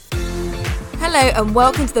Hello and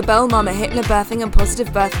welcome to the Bell Mama Hypnobirthing and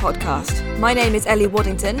Positive Birth podcast. My name is Ellie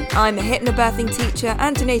Waddington. I'm a hypnobirthing teacher,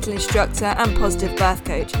 antenatal instructor and positive birth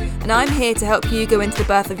coach, and I'm here to help you go into the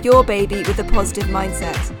birth of your baby with a positive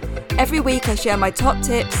mindset. Every week I share my top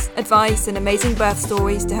tips, advice and amazing birth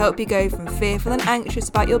stories to help you go from fearful and anxious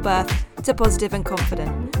about your birth to positive and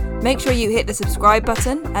confident. Make sure you hit the subscribe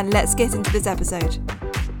button and let's get into this episode.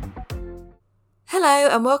 Hello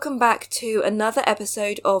and welcome back to another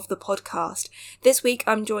episode of the podcast. This week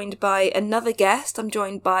I'm joined by another guest. I'm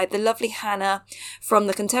joined by the lovely Hannah from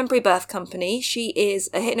the Contemporary Birth Company. She is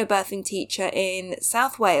a hypnobirthing teacher in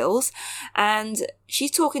South Wales and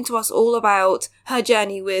she's talking to us all about her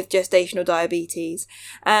journey with gestational diabetes.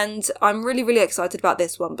 And I'm really excited about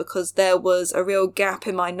this one because there was a real gap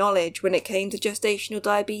in my knowledge when it came to gestational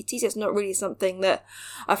diabetes. It's not really something that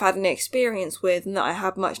I've had any experience with and that I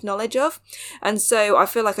have much knowledge of. And so I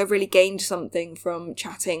feel like I've really gained something from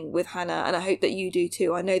chatting with Hannah, and I hope that you do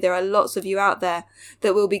too. I know there are lots of you out there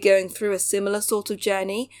that will be going through a similar sort of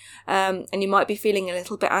journey, and you might be feeling a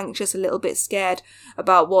little bit anxious, a little bit scared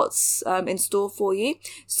about what's in store for you.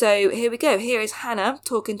 So here we go. Here is Hannah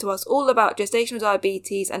talking to us all about gestational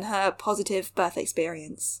diabetes and her positive birth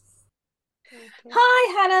experience. Okay.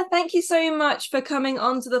 Hi Hannah, thank you so much for coming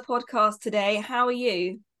onto the podcast today. How are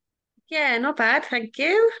you? Yeah, not bad, thank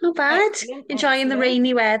you. Not bad. Enjoying the Excellent.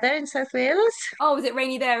 rainy weather in South Wales. Oh, is it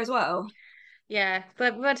rainy there as well? Yeah,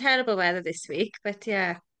 but we've had terrible weather this week. But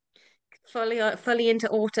yeah, fully into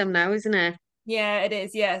autumn now, isn't it? Yeah, it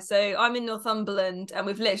is. Yeah. So I'm in Northumberland and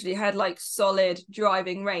we've literally had like solid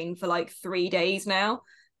driving rain for like 3 days now.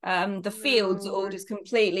 The fields are all No. just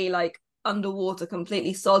completely like underwater,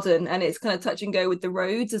 completely sodden, and it's kind of touch and go with the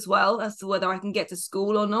roads as well as to whether I can get to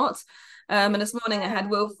school or not. And this morning I had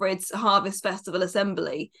Wilfred's Harvest Festival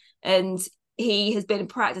Assembly, and he has been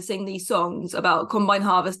practicing these songs about combine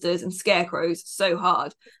harvesters and scarecrows so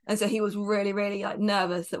hard, and so he was really like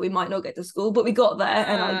nervous that we might not get to school, but we got there,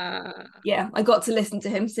 and Ah, I got to listen to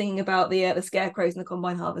him singing about the scarecrows and the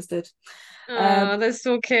combine harvested. oh, that's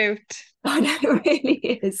so cute. I know it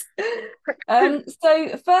really is.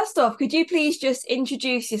 So first off, could you please just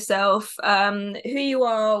introduce yourself, who you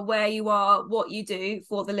are, where you are, what you do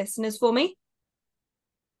for the listeners for me?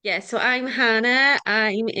 Yeah, so I'm Hannah.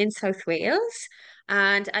 I'm in South Wales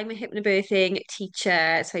and I'm a hypnobirthing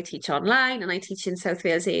teacher. So I teach online and I teach in South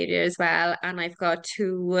Wales area as well. And I've got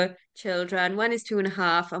two children. One is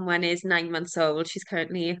 2.5 and one is 9 months old. She's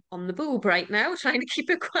currently on the boob right now, trying to keep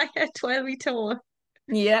her quiet while we talk.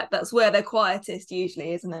 Yeah, that's where they're quietest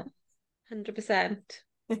usually, isn't it? 100%.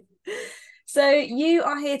 So you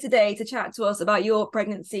are here today to chat to us about your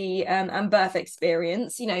pregnancy and birth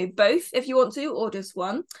experience, both if you want to, or just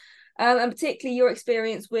one, and particularly your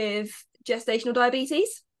experience with gestational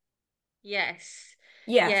diabetes. Yes.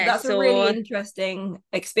 Yeah, so Yeah, that's a really so interesting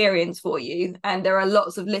experience for you. And there are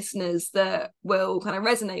lots of listeners that will kind of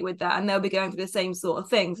resonate with that and they'll be going through the same sort of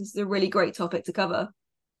things. This is a really great topic to cover.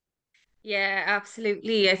 yeah,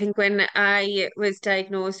 absolutely. I think when I was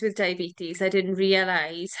diagnosed with diabetes, I didn't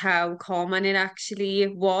realize how common it actually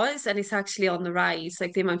was, and it's actually on the rise,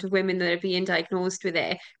 like the amount of women that are being diagnosed with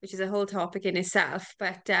it, which is a whole topic in itself.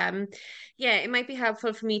 But yeah, it might be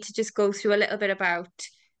helpful for me to just go through a little bit about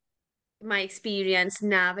my experience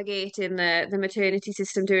navigating the maternity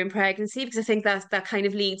system during pregnancy, because I think that kind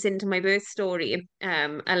of leads into my birth story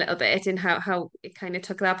a little bit and how it kind of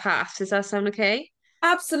took that path. Does that sound okay?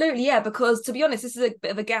 Absolutely, yeah, because to be honest, this is a bit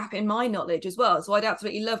of a gap in my knowledge as well. So I'd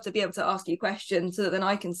absolutely love to be able to ask you questions so that then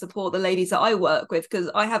I can support the ladies that I work with, because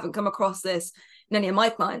I haven't come across this in any of my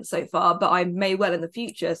clients so far, but I may well in the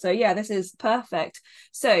future. So yeah, this is perfect.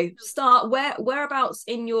 So start whereabouts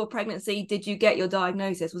in your pregnancy did you get your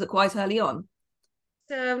diagnosis? Was it quite early on?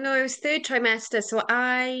 So no, it was third trimester. So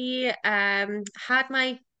I had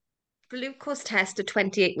my glucose test at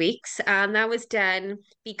 28 weeks, and that was done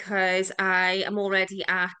because I am already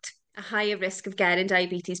at a higher risk of getting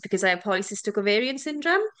diabetes because I have polycystic ovarian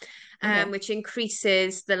syndrome, Okay. which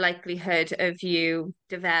increases the likelihood of you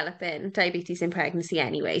developing diabetes in pregnancy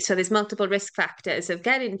anyway. So there's multiple risk factors of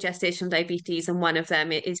getting gestational diabetes, and one of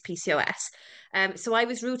them is PCOS. So I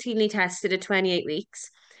was routinely tested at 28 weeks.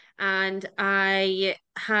 And I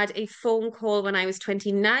had a phone call when I was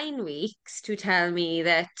 29 weeks to tell me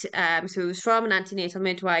that, so it was from an antenatal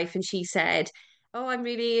midwife, and she said, "Oh, I'm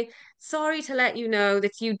really sorry to let you know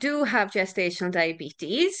that you do have gestational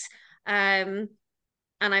diabetes." Um,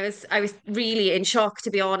 and I was really in shock,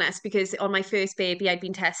 to be honest, because on my first baby I'd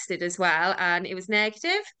been tested as well and it was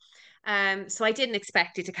negative. So I didn't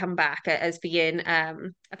expect it to come back as being a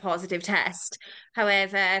positive test.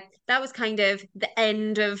 However, that was kind of the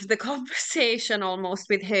end of the conversation almost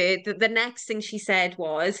with her. The next thing she said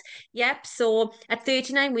was, yep, so at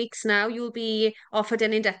 39 weeks now, you'll be offered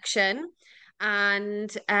an induction.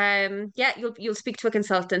 And yeah, you'll speak to a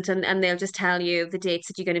consultant and they'll just tell you the dates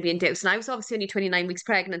that you're going to be induced. And I was obviously only 29 weeks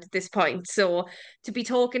pregnant at this point. So to be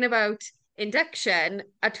talking about induction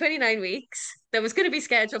at 29 weeks that was going to be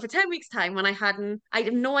scheduled for 10 weeks time when I had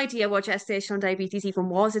no idea what gestational diabetes even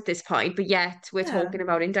was at this point, but yet we're Yeah. talking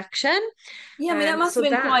about induction. Yeah, I mean, that must So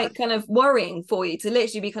have been that quite kind of worrying for you to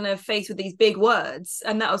literally be kind of faced with these big words,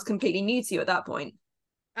 and that was completely new to you at that point.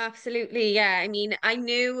 absolutely, yeah. I mean, I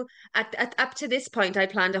knew at up to this point I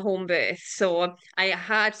planned a home birth. So I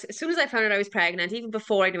had, as soon as I found out I was pregnant, even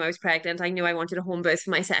before I knew I was pregnant, I knew I wanted a home birth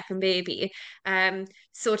for my second baby.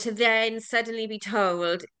 So to then suddenly be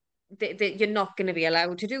told that you're not going to be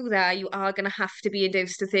allowed to do that, you are going to have to be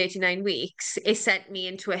induced to 39 weeks, it sent me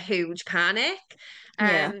into a huge panic.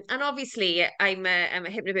 Yeah. And obviously I'm a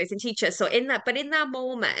hypnobirthing teacher. So in that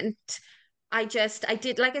moment, I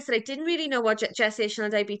did, like I said, I didn't really know what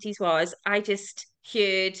gestational diabetes was. I just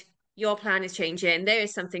heard your plan is changing. There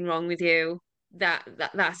is something wrong with you.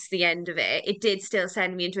 That's the end of it. It did still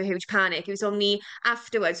send me into a huge panic. It was only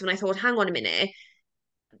afterwards when I thought, hang on a minute,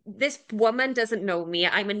 this woman doesn't know me.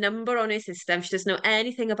 I'm a number on her system. She doesn't know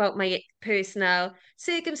anything about my personal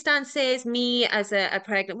circumstances, me as a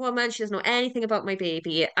pregnant woman. She doesn't know anything about my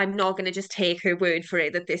baby. I'm not going to just take her word for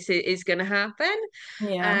it that this is going to happen.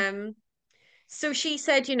 Yeah. Um, so she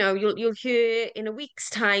said, you'll hear in a week's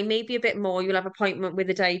time, maybe a bit more, you'll have appointment with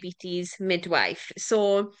a diabetes midwife.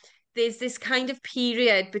 So there's this kind of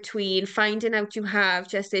period between finding out you have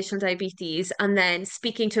gestational diabetes and then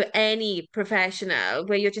speaking to any professional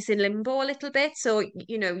where you're just in limbo a little bit. So,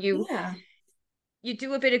 Yeah. you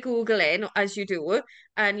do a bit of Googling as you do,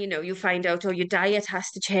 and you find out, oh, your diet has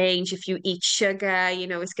to change. If you eat sugar,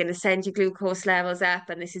 it's going to send your glucose levels up,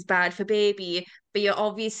 and this is bad for baby. But you're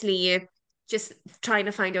obviously just trying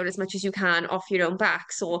to find out as much as you can off your own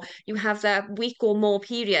back. So you have that week or more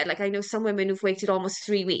period. Like I know some women who've waited almost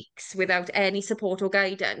 3 weeks without any support or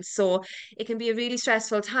guidance. So it can be a really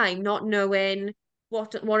stressful time not knowing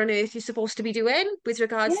what on earth you're supposed to be doing with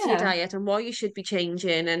regards to your Yeah. diet and what you should be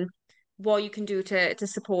changing and what you can do to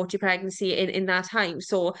support your pregnancy in that time.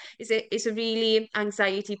 So it's a really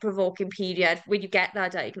anxiety provoking period when you get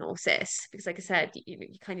that diagnosis because like I said, you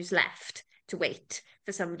kind of just left to wait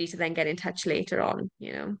for somebody to then get in touch later on.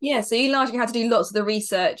 Yeah. So you largely had to do lots of the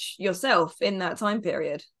research yourself in that time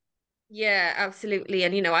period. Yeah, absolutely.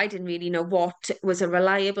 And I didn't really know what was a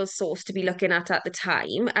reliable source to be looking at the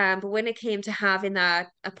time. But when it came to having that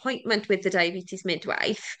appointment with the diabetes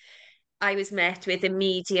midwife, I was met with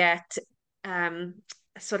immediate, um,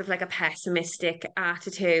 sort of like a pessimistic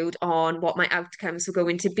attitude on what my outcomes were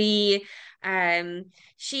going to be. Um,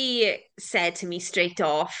 she said to me straight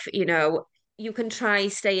off, you can try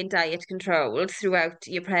staying diet controlled throughout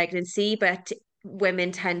your pregnancy, but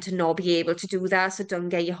women tend to not be able to do that, so don't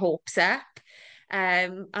get your hopes up.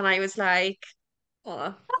 And I was like,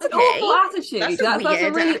 oh, That's an awful okay, that's attitude. a That's a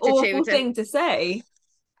weird really awful attitude. And thing to say.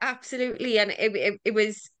 absolutely. And it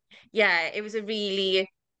was, yeah, it was a really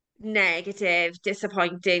negative,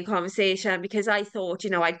 disappointing conversation because I thought,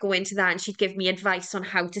 I'd go into that and she'd give me advice on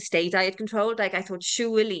how to stay diet controlled. Like I thought,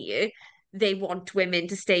 surely they want women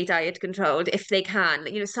to stay diet controlled if they can.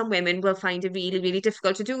 Some women will find it really, really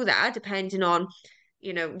difficult to do that, depending on,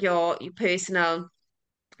 your personal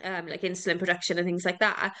like insulin production and things like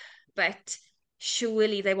that. But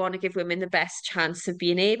surely they want to give women the best chance of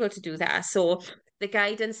being able to do that. So the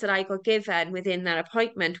guidance that I got given within that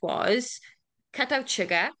appointment was cut out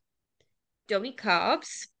sugar, don't eat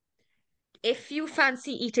carbs. If you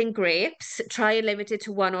fancy eating grapes, try and limit it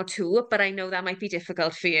to one or two, but I know that might be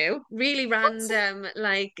difficult for you. Really What? random,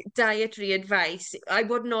 like dietary advice. I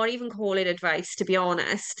would not even call it advice, to be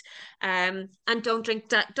honest. And don't drink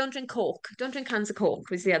Coke. Don't drink cans of Coke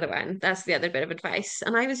was the other one. That's the other bit of advice.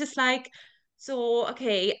 And I was just like, so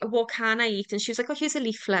okay, what can I eat? And she was like, oh, here's a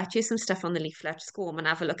leaflet. Here's some stuff on the leaflet. Just go home and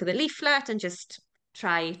have a look at the leaflet and just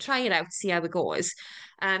try it out, see how it goes.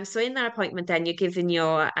 So in that appointment, then you're given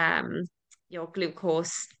your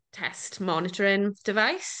glucose test monitoring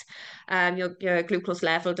device, your glucose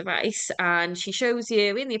level device. And she shows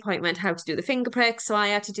you in the appointment how to do the finger prick. So I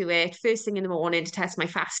had to do it first thing in the morning to test my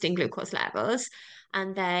fasting glucose levels.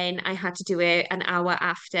 And then I had to do it an hour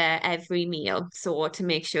after every meal. So to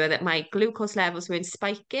make sure that my glucose levels weren't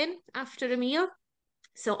spiking after a meal.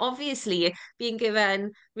 So obviously, being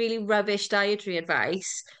given really rubbish dietary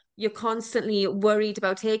advice, you're constantly worried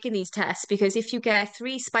about taking these tests because if you get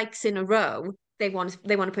three spikes in a row, they want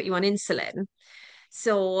to put you on insulin.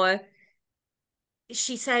 So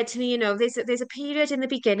she said to me, there's a period in the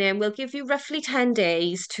beginning. We'll give you roughly 10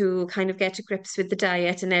 days to kind of get to grips with the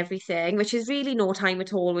diet and everything, which is really no time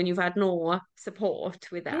at all when you've had no support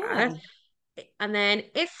with that. Yeah. And then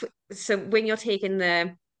when you're taking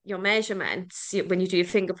your measurements, when you do your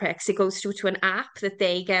finger pricks, it goes through to an app that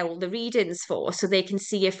they get all the readings for, so they can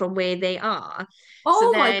see it from where they are. So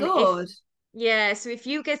Oh my then God. so if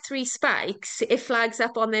you get three spikes, it flags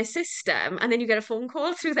up on their system, and then you get a phone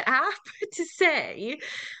call through the app to say,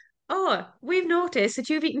 "Oh, we've noticed that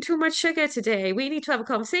you've eaten too much sugar today. We need to have a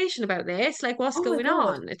conversation about this, like what's Oh my going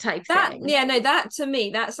God. on," type That, thing. yeah, no, that to me,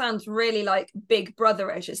 that sounds really like Big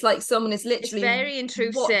Brotherish. It's like someone is It's literally very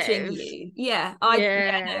watching intrusive. you. Yeah, no,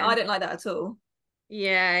 Yeah. I don't like that at all.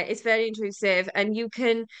 Yeah, it's very intrusive, and you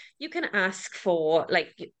can ask for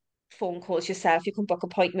like phone calls yourself. You can book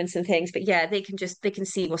appointments and things, but yeah, they can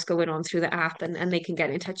see what's going on through the app, and they can get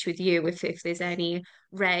in touch with you if there's any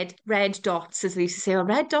red dots, as we used to say, or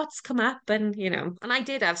red dots come up, and I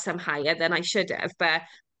did have some higher than I should have, but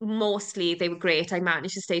mostly they were great. I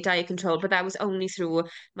managed to stay diet controlled, but that was only through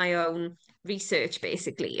my own research,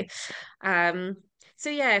 basically. Um, so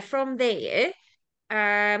yeah, from there.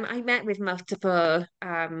 I met with multiple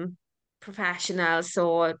professionals.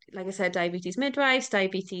 So, like I said, diabetes midwives,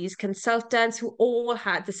 diabetes consultants who all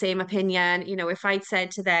had the same opinion. If I'd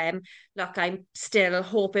said to them, look, I'm still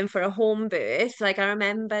hoping for a home birth, like I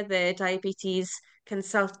remember the diabetes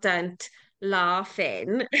consultant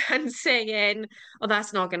laughing and saying, oh,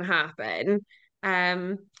 that's not going to happen.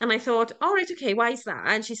 And I thought, all right, okay, why is that?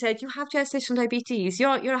 And she said, you have gestational diabetes.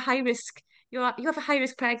 You're a high risk you have a high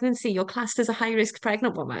risk pregnancy. You're classed as a high risk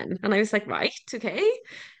pregnant woman. And I was like, right, okay.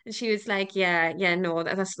 And she was like, yeah, no,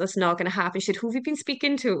 that's not going to happen. She said, who have you been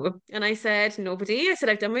speaking to? And I said, nobody. I said,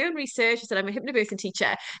 I've done my own research. I said, I'm a hypnobirthing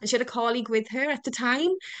teacher. And she had a colleague with her at the time.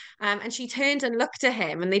 And she turned and looked at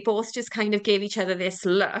him, and they both just kind of gave each other this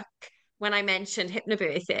look when I mentioned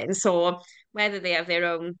hypnobirthing. So whether they have their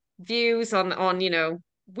own views on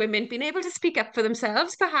women being able to speak up for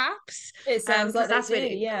themselves, perhaps, It sounds like because they that's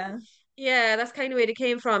do, where yeah. that's kind of where it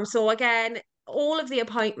came from. So again, all of the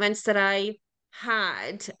appointments that I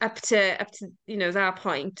had up to that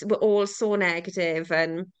point were all so negative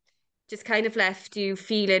and just kind of left you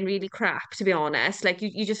feeling really crap, to be honest. Like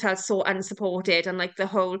you just felt so unsupported, and like the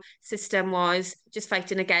whole system was just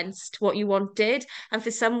fighting against what you wanted. And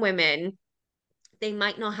for some women, they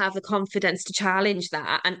might not have the confidence to challenge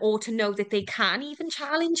that, and or to know that they can even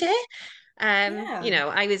challenge it. Yeah. I'm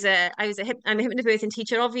a hypnobirthing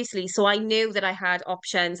teacher, obviously, so I knew that I had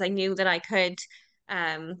options. I knew that I could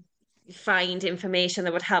find information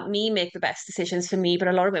that would help me make the best decisions for me. But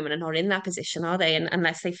a lot of women are not in that position, are they? And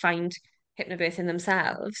unless they find hypnobirthing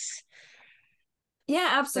themselves.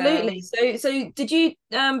 Yeah, So absolutely. So did you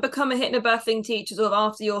become a hypnobirthing teacher sort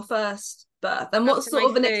of after your first birth? And what after my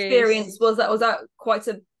sort of an experience first, was that? Was that quite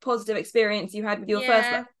a positive experience you had with your first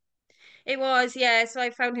birth? yeah. It was, yeah. So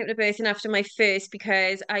I found hypnobirthing after my first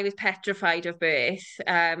because I was petrified of birth.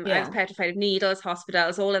 I was Yeah. petrified of needles,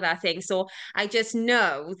 hospitals, all of that thing. So I just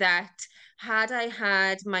know that had I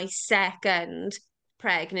had my second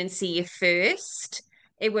pregnancy first,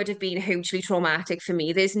 it would have been hugely traumatic for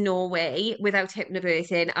me. There's no way without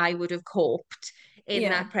hypnobirthing I would have coped in Yeah.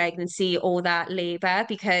 that pregnancy or that labor,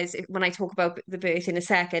 because when I talk about the birth in a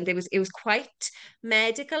second, it was quite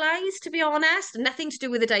medicalized, to be honest. Nothing to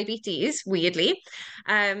do with the diabetes, weirdly.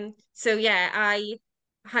 So yeah, I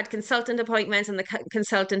had consultant appointments, and the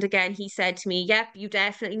consultant again, he said to me, "Yep, you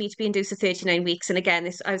definitely need to be induced for 39 weeks." And again,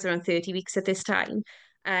 this I was around 30 weeks at this time.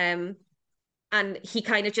 Um, and he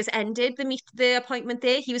kind of just ended the appointment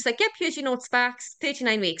there. He was like, "Yep, here's your notes back,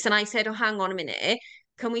 39 weeks." And I said, "Oh, hang on a minute.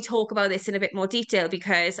 Can we talk about this in a bit more detail?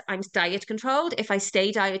 Because I'm diet controlled. If I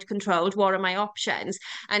stay diet controlled, what are my options?"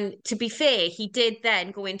 And to be fair, he did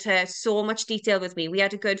then go into so much detail with me. We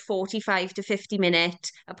had a good 45 to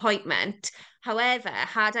 50-minute appointment. However,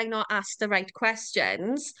 had I not asked the right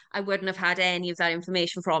questions, I wouldn't have had any of that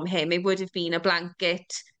information from him. It would have been a blanket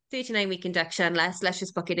 39-week induction, let's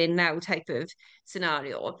just book it in now type of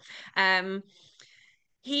scenario. Um,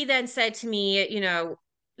 he then said to me,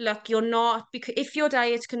 look, you're not, because if you're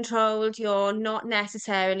diet controlled, you're not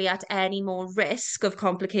necessarily at any more risk of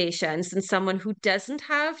complications than someone who doesn't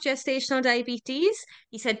have gestational diabetes.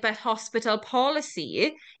 He said, but hospital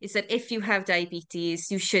policy is that if you have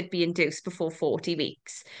diabetes, you should be induced before 40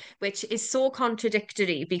 weeks, which is so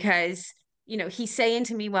contradictory because, he's saying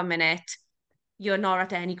to me 1 minute, you're not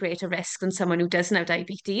at any greater risk than someone who doesn't have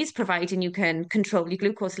diabetes, providing you can control your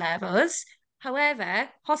glucose levels. However,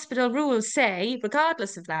 hospital rules say,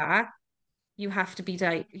 regardless of that, you have to be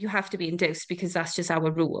induced because that's just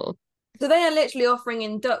our rule. So they are literally offering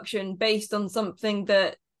induction based on something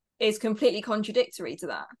that is completely contradictory to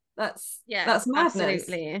that. Yeah, That's madness.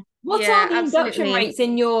 absolutely. What are Yeah, the induction absolutely. rates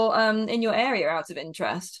in your area out of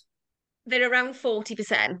interest? They're around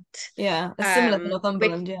 40%. Yeah, it's similar to Which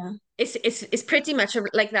Northumberland, yeah. it's pretty much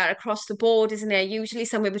like that across the board, isn't it? Usually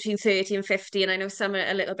somewhere between 30 and 50, and I know some are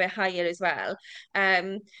a little bit higher as well.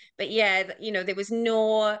 But yeah, there was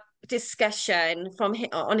no discussion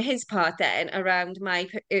on his part then around my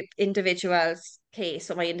individual's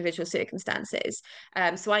case or my individual circumstances.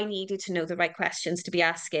 So I needed to know the right questions to be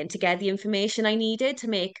asking to get the information I needed to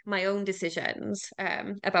make my own decisions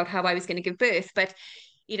about how I was going to give birth. But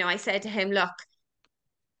I said to him, look,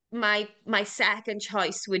 my second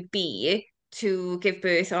choice would be to give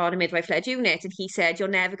birth on a midwife-led unit. And he said, you're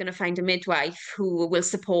never going to find a midwife who will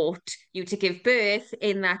support you to give birth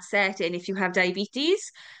in that setting if you have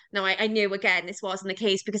diabetes. Now, I knew, again, this wasn't the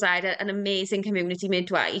case because I had an amazing community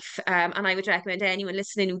midwife. And I would recommend anyone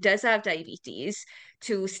listening who does have diabetes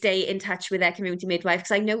to stay in touch with their community midwife,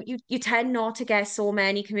 because I know you tend not to get so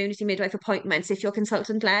many community midwife appointments if you're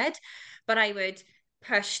consultant-led, but I would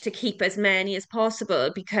push to keep as many as possible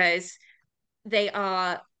because they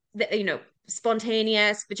are,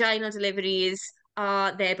 spontaneous vaginal deliveries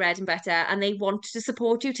are their bread and butter, and they want to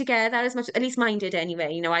support you to get that as much. At least mine did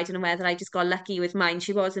anyway. I don't know whether I just got lucky with mine.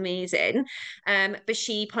 She was amazing, but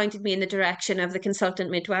she pointed me in the direction of the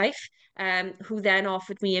consultant midwife, who then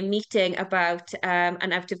offered me a meeting about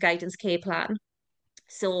an out of guidance care plan.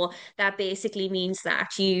 So that basically means that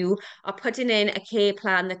you are putting in a care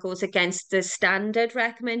plan that goes against the standard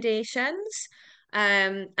recommendations.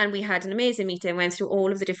 And we had an amazing meeting, went through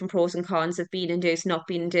all of the different pros and cons of being induced, not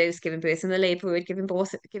being induced, giving birth in the labour ward, giving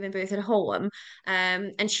birth at home.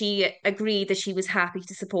 And she agreed that she was happy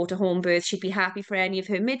to support a home birth. She'd be happy for any of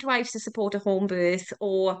her midwives to support a home birth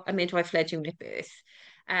or a midwife-led unit birth.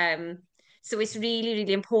 Um, so it's really,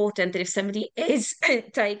 really important that if somebody is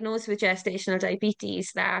diagnosed with gestational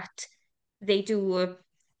diabetes, that they do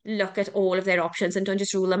look at all of their options and don't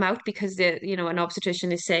just rule them out because an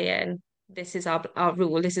obstetrician is saying this is our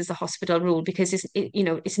rule, this is the hospital rule, because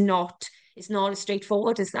it's not as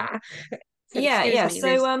straightforward as that. Yeah, Excuse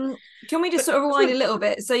yeah. me. So can we just sort of rewind a little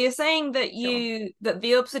bit? So you're saying that Sure.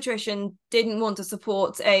 the obstetrician didn't want to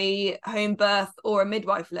support a home birth or a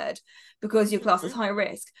midwife led because your class is Mhm. high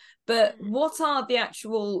risk. But Mhm. what are the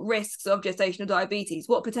actual risks of gestational diabetes?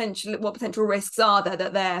 What potential risks are there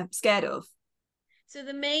that they're scared of? So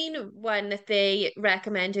the main one that they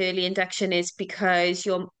recommend early induction is because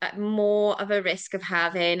you're at more of a risk of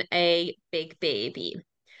having a big baby.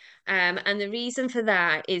 And the reason for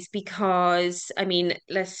that is because, I mean,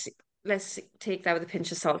 let's take that with a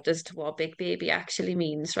pinch of salt as to what big baby actually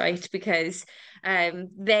means, right? Because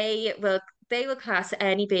they will class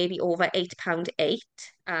any baby over £8.8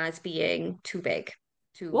 as being too big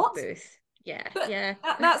to What? birth. Yeah, But yeah.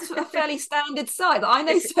 that's a fairly standard size. I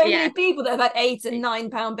know It's so yeah. many people that have had 8 and 9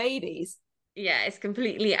 pound babies. Yeah, it's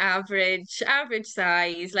completely average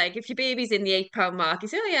size. Like if your baby's in the £8 mark, you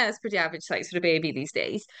say, oh yeah, it's pretty average size for a baby these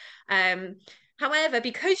days. Um, However,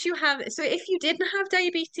 because so if you didn't have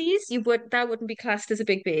diabetes, that wouldn't be classed as a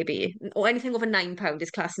big baby, or anything over £9 is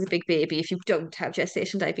classed as a big baby if you don't have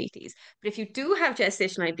gestational diabetes. But if you do have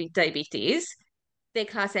gestational diabetes, they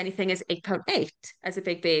class anything as £8.8 as a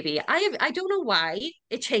big baby. I don't know why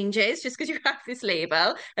it changes just because you have this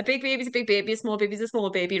label. A big baby is a big baby, a small baby is a small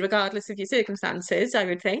baby, regardless of your circumstances, I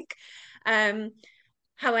would think. Um,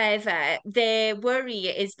 However, their worry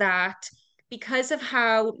is that because of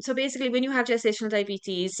so basically when you have gestational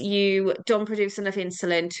diabetes, you don't produce enough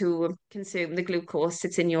insulin to consume the glucose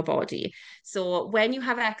that's in your body. So when you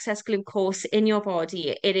have excess glucose in your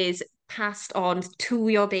body, it is passed on to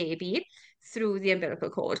your baby through the umbilical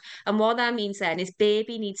cord. And what that means then is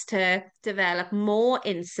baby needs to develop more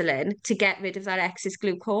insulin to get rid of that excess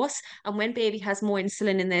glucose. And when baby has more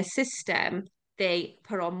insulin in their system, they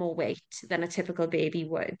put on more weight than a typical baby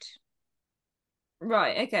would.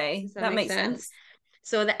 Right, okay. Does that That make makes sense? sense.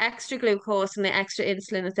 So the extra glucose and the extra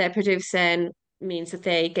insulin that they're producing means that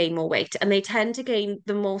they gain more weight, and they tend to gain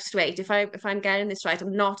the most weight. If I'm getting this right,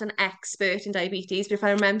 I'm not an expert in diabetes, but if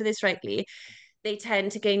I remember this rightly, they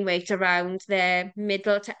tend to gain weight around their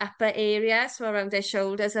middle to upper area, so around their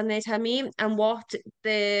shoulders and their tummy. And what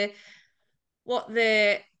the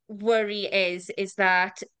worry is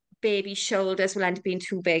that baby shoulders will end up being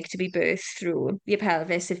too big to be birthed through your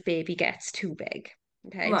pelvis if baby gets too big.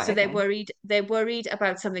 Okay, Right, so they're okay. worried. They're worried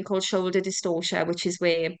about something called shoulder dystocia, which is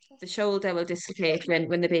where the shoulder will dislocate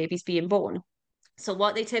when the baby's being born. So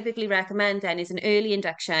what they typically recommend then is an early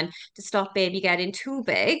induction to stop baby getting too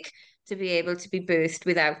big to be able to be birthed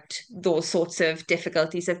without those sorts of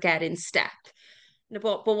difficulties of getting step.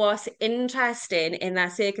 But what's interesting in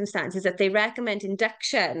that circumstance is that they recommend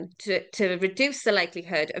induction to reduce the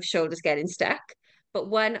likelihood of shoulders getting stuck. But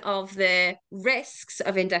one of the risks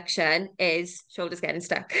of induction is shoulders getting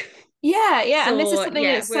stuck. Yeah, yeah, and this is So something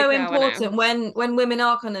yeah, that's work so that one out. important when women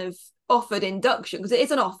are kind of offered induction, because it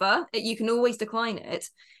is an offer, you can always decline it,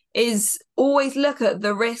 is always look at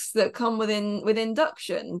the risks that come with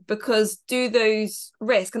induction, because do those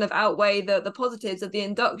risks kind of outweigh the positives of the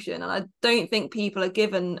induction? And I don't think people are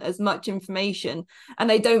given as much information, and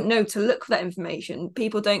they don't know to look for that information.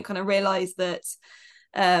 People don't kind of realize that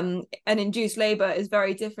an induced labor is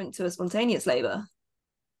very different to a spontaneous labor.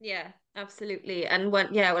 Yeah, absolutely. And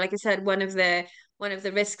yeah, well, like I said, one of the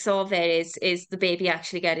risks of it is the baby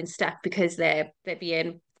actually getting stuck because they're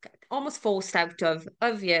being almost forced out of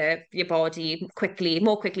your body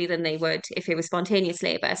more quickly than they would if it was spontaneous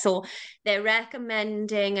labor. So they're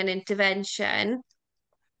recommending an intervention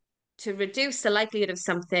to reduce the likelihood of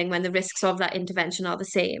something when the risks of that intervention are the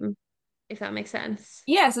same, if that makes sense.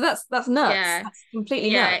 Yeah, so that's nuts. Yeah. That's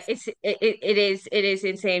completely Yeah, nuts. it is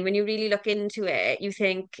insane. When you really look into it, you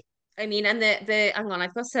think, I mean, and the hang on,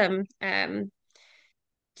 I've got some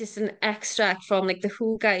just an extract from like the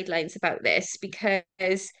WHO guidelines about this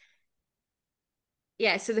because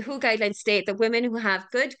yeah, so the WHO guidelines state that women who have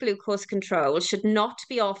good glucose control should not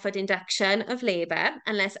be offered induction of labour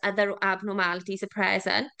unless other abnormalities are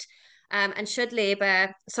present. And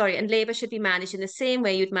labour should be managed in the same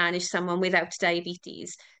way you'd manage someone without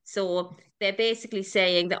diabetes. So they're basically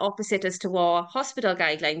saying the opposite as to what hospital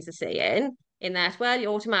guidelines are saying, in that, well, you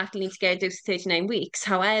automatically need to get induced 39 weeks.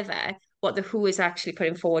 However, what the WHO is actually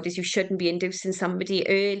putting forward is you shouldn't be inducing somebody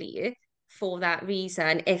early for that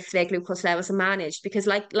reason if their glucose levels are managed. Because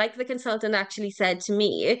like the consultant actually said to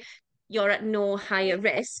me, you're at no higher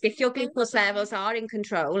risk. If your glucose levels are in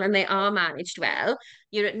control and they are managed well,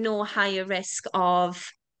 you're at no higher risk of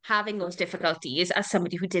having those difficulties as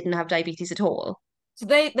somebody who didn't have diabetes at all, So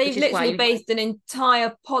they've which is why literally based an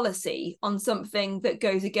entire policy on something that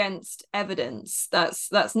goes against evidence.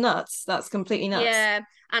 That's nuts. That's completely nuts. yeah,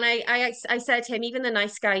 and I said to him, even the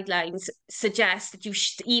NICE guidelines suggest that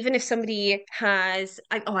even if somebody has,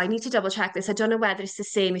 I need to double check this. I don't know whether it's the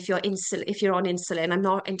same if you're on insulin. I'm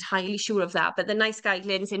not entirely sure of that, but the NICE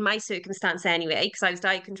guidelines in my circumstance anyway, because I was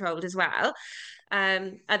diet controlled as well, are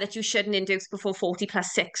that you shouldn't induce before 40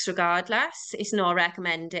 plus 6 regardless. It's not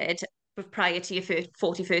recommended prior to your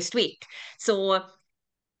 41st week. So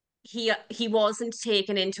he wasn't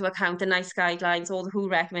taking into account the NICE guidelines or the WHO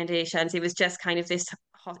recommendations. It was just kind of this.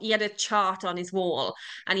 He had a chart on his wall,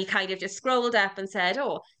 and he kind of just scrolled up and said,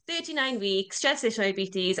 "Oh, 39 weeks, gestational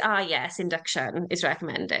diabetes. Ah, yes, induction is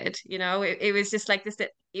recommended." It was just like this.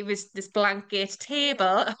 It was this blanket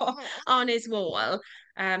table on his wall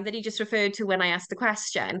that he just referred to when I asked the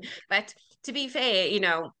question. But to be fair,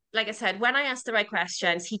 like I said, when I asked the right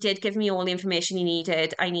questions, he did give me all the information I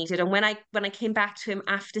needed. And when I came back to him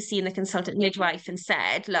after seeing the consultant midwife and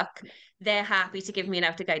said, look, they're happy to give me an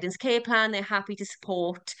out of guidance care plan, they're happy to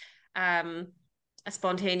support a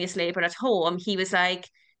spontaneous labour at home, he was like,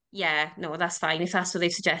 yeah, no, that's fine. If that's what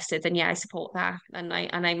they've suggested, then yeah, I support that. And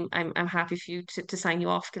I'm happy for you to sign you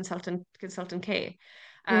off consultant care.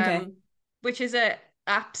 Okay. Um, which is a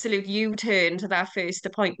absolute U-turn to that first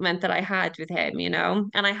appointment that I had with him,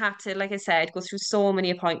 and I had to, like I said, go through so many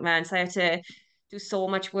appointments. I had to do so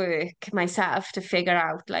much work myself to figure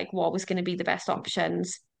out like what was going to be the best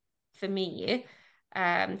options for me.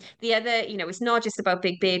 The other, it's not just about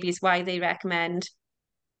big babies, why they recommend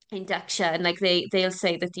induction. Like they'll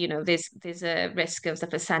say that there's a risk of the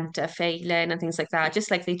placenta failing and things like that, just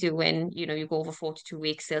like they do when you go over 42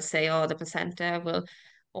 weeks. They'll say, oh, the placenta will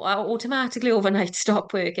automatically overnight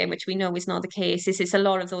stop working, which we know is not the case. This is a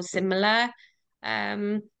lot of those similar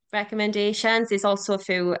um recommendations. There's also a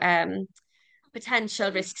few potential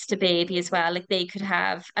risks to baby as well. Like they could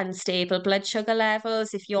have unstable blood sugar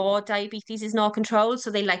levels if your diabetes is not controlled. So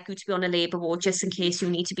they like you to be on a labour ward just in case you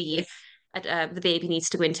need to be, the baby needs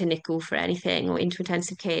to go into NICU for anything or into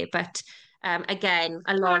intensive care. But again,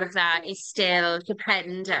 a lot of that is still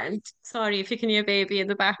dependent. Sorry if you can hear baby in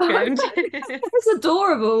the background. It's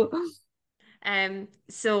adorable.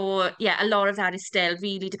 So yeah, a lot of that is still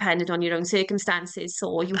really dependent on your own circumstances.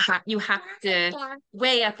 So you have to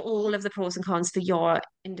weigh up all of the pros and cons for your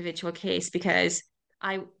individual case because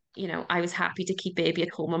I was happy to keep baby at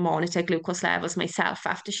home and monitor glucose levels myself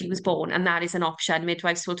after she was born, and that is an option.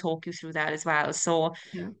 Midwives will talk you through that as well. So,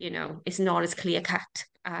 Yeah. it's not as clear cut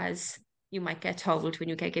as you might get told when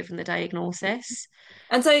you get given the diagnosis.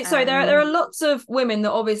 And so, sorry, there are Um, lots of women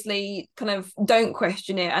that obviously kind of don't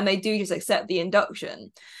question it and they do just accept the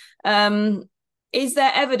induction. Um, is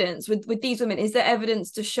there evidence with these women? Is there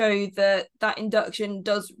evidence to show that that induction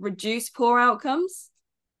does reduce poor outcomes?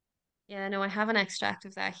 Yeah, no, I have an extract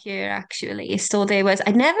of that here actually. So there was,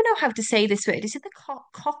 I never know how to say this word. Is it the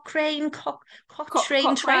Cochrane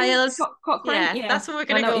Cochrane, trials? Cochrane. Yeah, Yeah, that's what we're I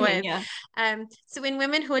going to know what go you mean. with. Yeah. So in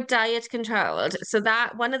women who are diet controlled, so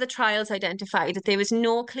that one of the trials identified that there was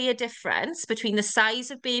no clear difference between the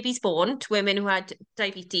size of babies born to women who had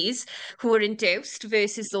diabetes who were induced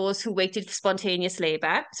versus those who waited for spontaneous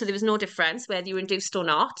labour. So there was no difference whether you were induced or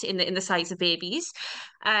not in the size of babies.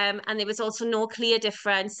 And there was also no clear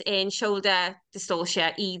difference in shoulder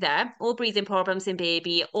dystocia either, or breathing problems in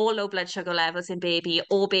baby, or low blood sugar levels in baby,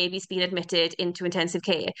 or babies being admitted into intensive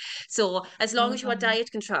care. So as long as you are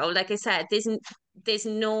diet controlled, like I said, there's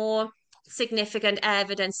no significant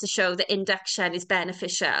evidence to show that induction is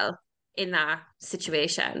beneficial in that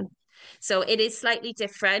situation. So it is slightly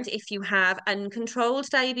different if you have uncontrolled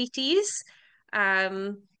diabetes.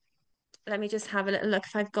 Um, Let me just have a little look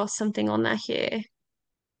if I've got something on that here.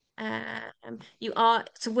 You are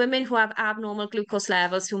so women who have abnormal glucose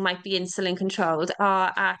levels who might be insulin controlled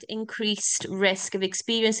are at increased risk of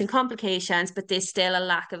experiencing complications, but there's still a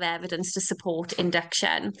lack of evidence to support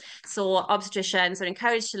induction. So obstetricians are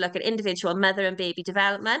encouraged to look at individual mother and baby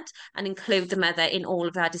development and include the mother in all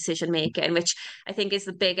of their decision making, which I think is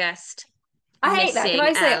the biggest I hate that. Can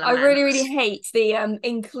missing I say I element. really, really hate the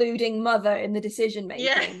including mother in the decision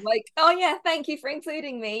Yeah, making. Like, oh yeah, thank you for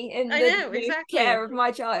including me in I the know, care exactly. of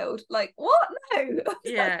my child. Like, what? No,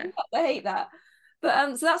 Yeah. I hate that.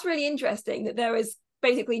 But so that's really interesting that there is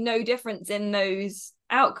basically no difference in those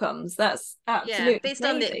outcomes. That's Yeah, absolutely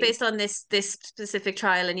crazy. based on this specific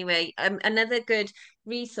trial anyway. Another good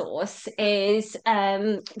resource is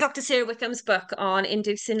Dr. Sarah Wickham's book on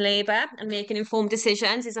inducing labour and making informed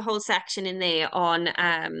decisions. There's a whole section in there on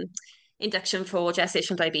induction for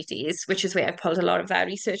gestational diabetes, which is where I've pulled a lot of that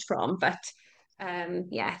research from. But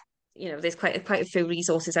yeah, there's quite a few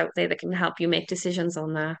resources out there that can help you make decisions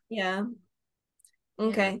on that. Yeah. Yeah.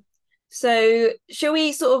 Okay. So, shall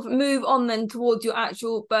we sort of move on then towards your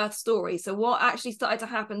actual birth story? So, what actually started to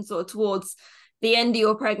happen sort of towards the end of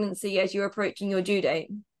your pregnancy as you're approaching your due date?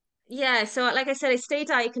 Yeah, so like I said, I stayed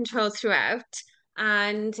diet controlled throughout,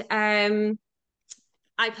 and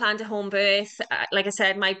I planned a home birth. Like I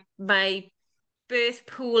said, my birth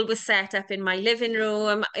pool was set up in my living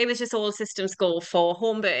room. It was just all systems go for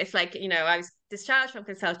home birth. Like, I was discharged from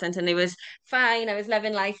consultant and it was fine. I was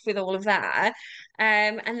living life with all of that.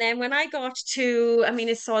 And then when I got to, I mean,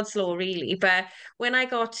 it's sod's law really, but when I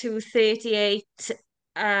got to 38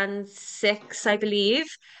 and 6, I believe,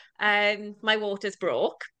 my waters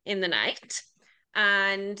broke in the night.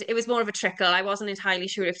 And it was more of a trickle. I wasn't entirely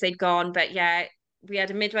sure if they'd gone, but yeah, we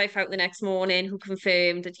had a midwife out the next morning who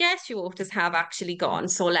confirmed that yes, your waters have actually gone.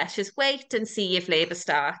 So let's just wait and see if labour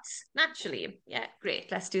starts naturally. Yeah,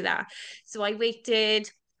 great, let's do that. So I waited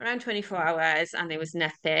around 24 hours and there was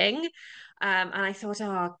nothing. And I thought,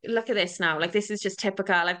 oh, look at this now. Like, this is just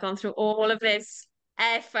typical. I've gone through all of this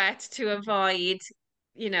effort to avoid,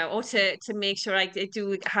 or to make sure I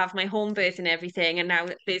do have my home birth and everything. And now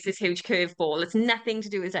there's this huge curveball. It's nothing to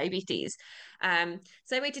do with diabetes.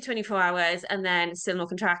 So I waited 24 hours and then still no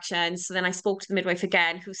contractions. So then I spoke to the midwife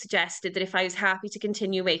again, who suggested that if I was happy to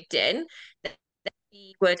continue waiting, that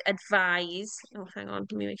he would advise. Oh, hang on,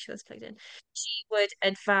 let me make sure it's plugged in. She would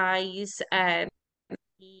advise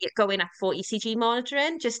going up for ECG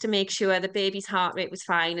monitoring just to make sure the baby's heart rate was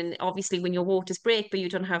fine. And obviously, when your waters break but you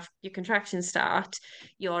don't have your contractions start,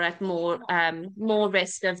 you're at more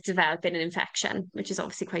risk of developing an infection, which is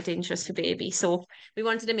obviously quite dangerous for baby. So we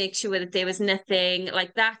wanted to make sure that there was nothing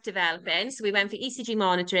like that developing. So we went for ECG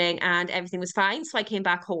monitoring and everything was fine. So I came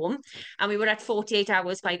back home and we were at 48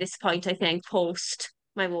 hours by this point, I think, post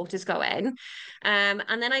my waters going. And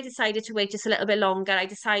then I decided to wait just a little bit longer. I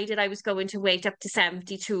decided I was going to wait up to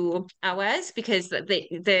 72 hours because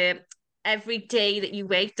the every day that you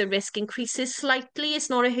wait, the risk increases slightly. It's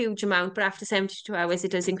not a huge amount, but after 72 hours,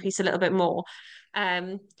 it does increase a little bit more.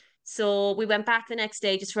 Um, so we went back the next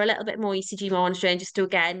day just for a little bit more ECG monitoring, just to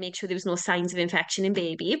again make sure there was no signs of infection in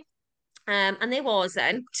baby. And there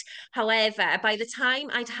wasn't. However, by the time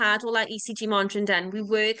I'd had all that ECG monitoring done, we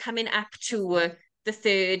were coming up to the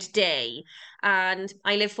third day. And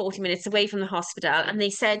I live 40 minutes away from the hospital. And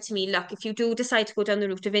they said to me, look, if you do decide to go down the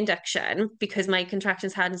route of induction, because my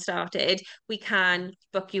contractions hadn't started, we can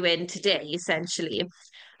book you in today, essentially.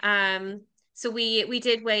 So we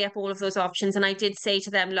did weigh up all of those options. And I did say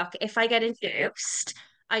to them, look, if I get induced,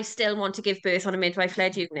 I still want to give birth on a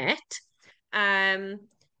midwife-led unit. Um,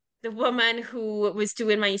 the woman who was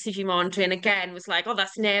doing my ECG monitoring again was like, oh,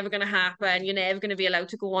 that's never going to happen. You're never going to be allowed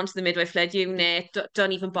to go onto the midwife-led unit.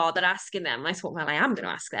 Don't even bother asking them. I thought, well, I am going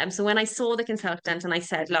to ask them. So when I saw the consultant and I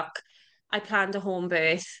said, look, I planned a home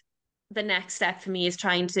birth. The next step for me is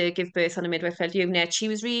trying to give birth on a midwife-led unit. She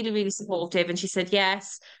was really, really supportive. And she said,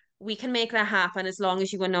 yes, we can make that happen as long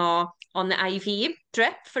as you are not on the IV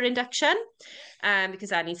drip for induction, because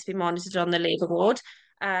that needs to be monitored on the labour ward.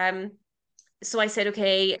 So I said,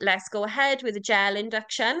 okay, let's go ahead with a gel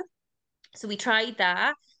induction. So we tried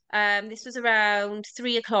that. This was around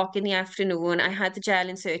 3 o'clock in the afternoon. I had the gel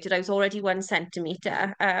inserted. I was already 1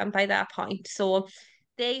 centimetre by that point. So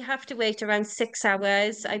they have to wait around 6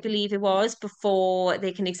 hours, I believe it was, before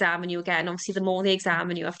they can examine you again. Obviously, the more they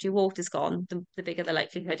examine you after your water's gone, the bigger the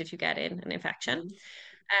likelihood of you getting an infection.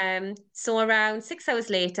 So around 6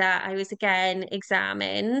 hours later, I was again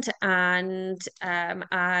examined, and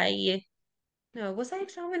no, was I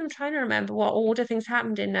examined? I'm trying to remember what order things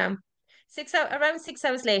happened in. Around 6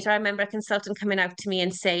 hours later, I remember a consultant coming out to me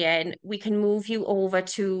and saying, we can move you over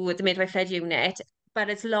to the midwife-led unit, but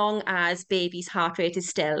as long as baby's heart rate is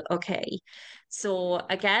still okay. So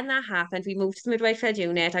again, that happened. We moved to the midwife-led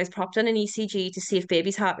unit. I was propped on an ECG to see if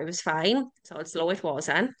baby's heart rate was fine. So it's low, it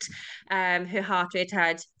wasn't. Her heart rate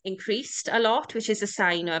had increased a lot, which is a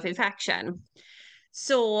sign of infection.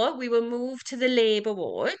 So we were moved to the labour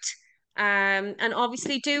ward. And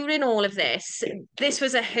obviously during all of this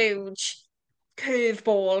was a huge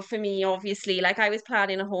curveball for me, obviously. Like, I was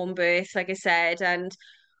planning a home birth, like I said, and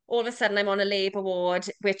all of a sudden I'm on a labour ward,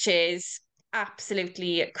 which is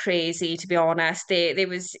absolutely crazy, to be honest.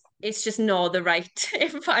 It's just not the right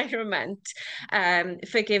environment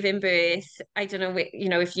for giving birth. I don't know,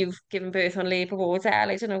 if you've given birth on labour wards,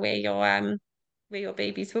 Elle, I don't know where your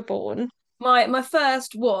babies were born. My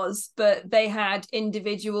first was, but they had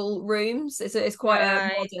individual rooms. It's quite a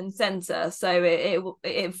Right. modern centre, so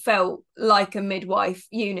it felt like a midwife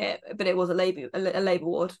unit, but it was a labour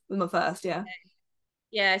ward with my first, yeah.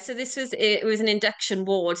 Yeah, so it was an induction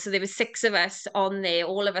ward. So there were six of us on there,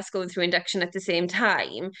 all of us going through induction at the same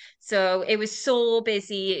time. So it was so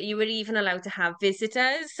busy. You were even allowed to have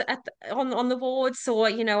visitors on the ward. So,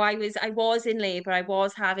 I was in labour. I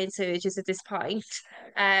was having surgeries at this point.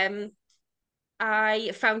 Um,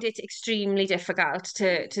 I found it extremely difficult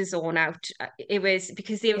to zone out. It was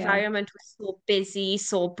because the Yeah. environment was so busy,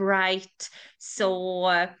 so bright,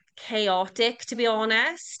 so chaotic, to be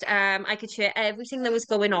honest. I could share everything that was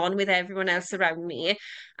going on with everyone else around me,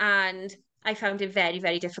 and I found it very,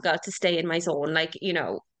 very difficult to stay in my zone. Like, being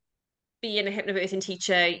a hypnobirthing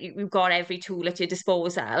teacher, you've got every tool at your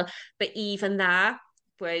disposal, but even that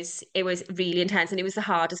was really intense, and it was the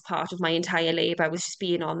hardest part of my entire labour, was just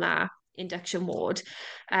being on that induction ward.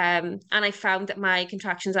 And I found that my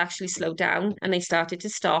contractions actually slowed down and they started to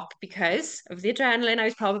stop because of the adrenaline I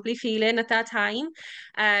was probably feeling at that time.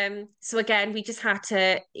 So again, we just had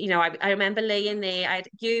to, I remember laying there, I had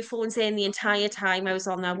earphones in the entire time I was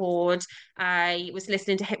on that ward. I was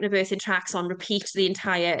listening to hypnobirthing tracks on repeat through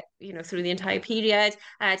the entire period.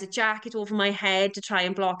 I had a jacket over my head to try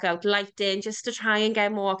and block out lighting, just to try and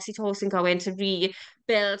get more oxytocin going to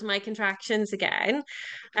rebuild my contractions again.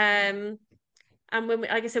 And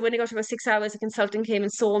like I said, when I got to about 6 hours, a consultant came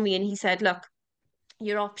and saw me and he said, look,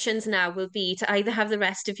 your options now will be to either have the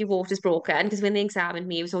rest of your waters broken, because when they examined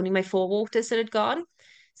me, it was only my 4 waters that had gone.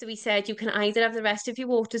 So he said, you can either have the rest of your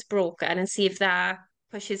waters broken and see if that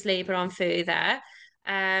pushes labour on further,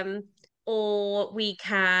 um, or we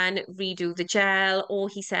can redo the gel, or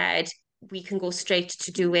he said, we can go straight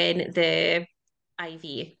to doing the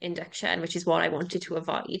IV induction, which is what I wanted to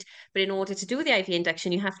avoid. But in order to do the IV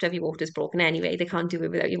induction, you have to have your waters broken anyway. They can't do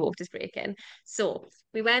it without your waters breaking. So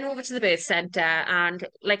we went over to the birth centre, and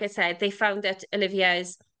like I said, they found that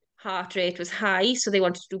Olivia's heart rate was high, so they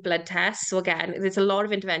wanted to do blood tests. So again, there's a lot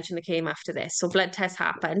of intervention that came after this. So blood tests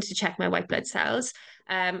happened to check my white blood cells.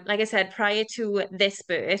 Like I said, prior to this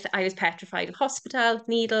birth, I was petrified of hospital,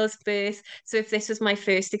 needles, birth. So if this was my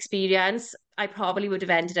first experience, I probably would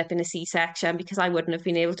have ended up in a C-section because I wouldn't have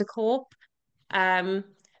been able to cope. Um,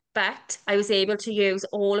 but I was able to use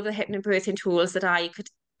all of the hypnobirthing tools that I could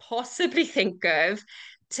possibly think of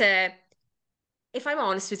to, if I'm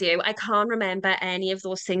honest with you, I can't remember any of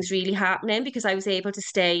those things really happening because I was able to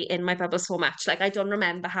stay in my bubble so much. Like, I don't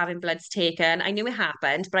remember having bloods taken. I knew it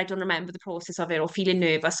happened, but I don't remember the process of it or feeling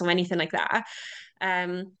nervous or anything like that.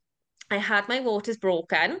 Um, I had my waters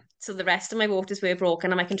broken, so the rest of my waters were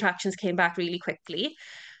broken and my contractions came back really quickly.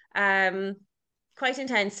 Um, quite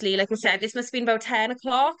intensely. Like I said, this must have been about 10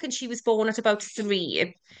 o'clock, and she was born at about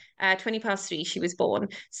 3, 20 past 3, she was born.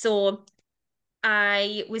 So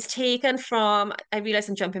I was taken from, I realise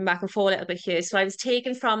I'm jumping back and forth a little bit here. So I was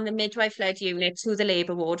taken from the midwife-led unit to the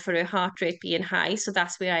labour ward for her heart rate being high. So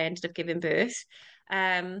that's where I ended up giving birth.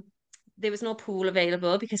 Um, there was no pool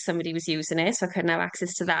available because somebody was using it, so I couldn't have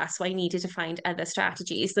access to that. So I needed to find other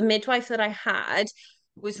strategies. The midwife that I had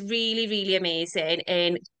was really, really amazing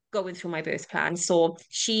in going through my birth plan. So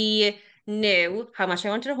she knew how much I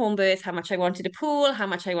wanted a home birth, how much I wanted a pool, how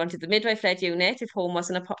much I wanted the midwife-led unit if home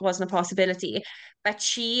wasn't a possibility. But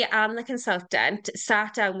she and the consultant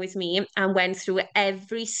sat down with me and went through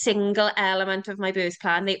every single element of my birth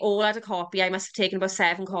plan. They all had a copy. I must have taken about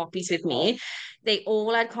 7 copies with me. They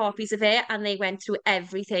all had copies of it, and they went through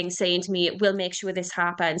everything, saying to me, "We'll make sure this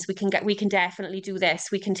happens. We can definitely do this.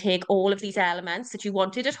 We can take all of these elements that you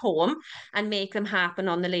wanted at home and make them happen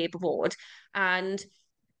on the labour ward." And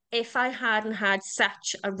if I hadn't had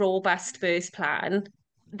such a robust birth plan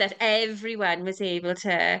that everyone was able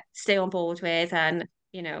to stay on board with and,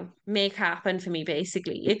 make happen for me,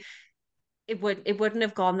 basically, it wouldn't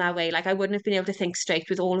have gone that way. Like, I wouldn't have been able to think straight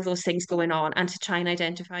with all of those things going on and to try and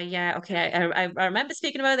identify, yeah, okay, I remember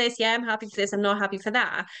speaking about this. Yeah, I'm happy for this. I'm not happy for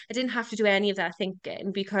that. I didn't have to do any of that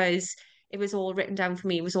thinking because it was all written down for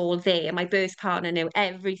me. It was all there. My birth partner knew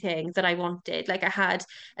everything that I wanted. Like, I had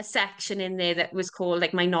a section in there that was called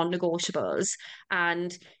like my non-negotiables,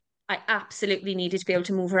 and I absolutely needed to be able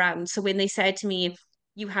to move around. So when they said to me,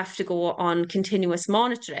 you have to go on continuous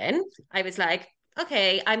monitoring, I was like,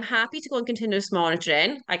 okay, I'm happy to go on continuous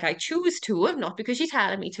monitoring. Like, I choose to, not because you're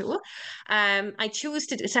telling me to. I choose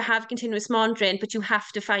to have continuous monitoring, but you have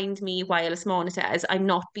to find me wireless monitors. I'm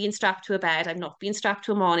not being strapped to a bed. I'm not being strapped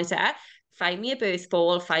to a monitor. Find me a birth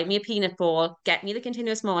ball, find me a peanut ball, get me the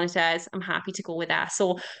continuous monitors. I'm happy to go with that.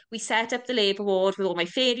 So we set up the labour ward with all my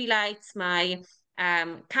fairy lights, my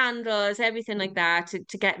candles, everything like that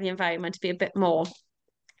to get the environment to be a bit more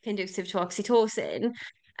conducive to oxytocin.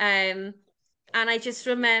 Um, and I just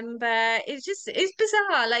remember it's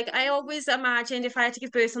bizarre. Like, I always imagined if I had to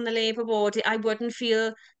give birth on the labour ward, I wouldn't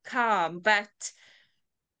feel calm, but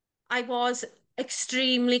I was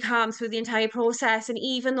extremely calm through the entire process. And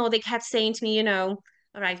even though they kept saying to me, all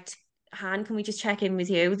right, Han, can we just check in with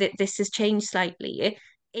you that this has changed slightly?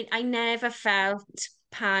 I never felt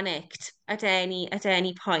panicked at any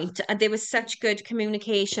point. And there was such good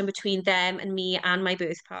communication between them and me and my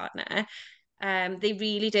birth partner. They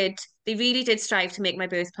really did strive to make my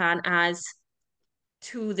birth plan as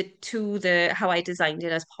to the how I designed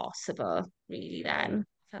it as possible, really then.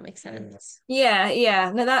 If that makes sense.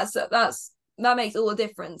 Yeah. No, that makes all the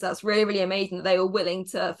difference. That's really, really amazing that they were willing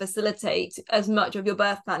to facilitate as much of your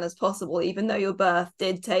birth plan as possible, even though your birth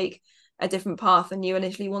did take a different path than you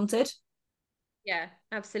initially wanted. Yeah,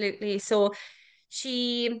 absolutely. So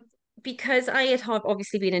she, because I had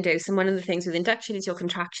obviously been induced, and one of the things with induction is your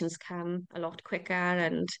contractions come a lot quicker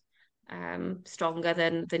and stronger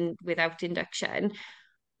than without induction.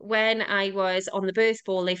 When I was on the birth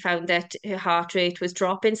ball, they found that her heart rate was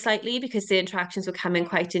dropping slightly because the contractions were coming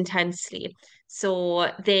quite intensely.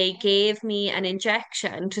 So they gave me an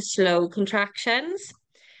injection to slow contractions.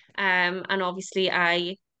 And obviously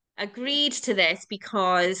I agreed to this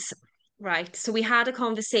because, right, so we had a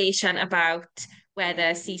conversation about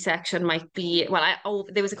whether C-section might be, well,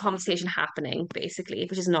 there was a conversation happening basically,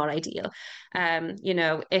 which is not ideal.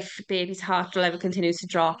 If baby's heart level continues to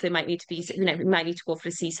drop, they might need to be, we might need to go for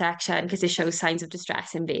a C-section because it shows signs of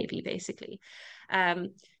distress in baby, basically.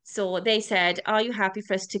 So they said, are you happy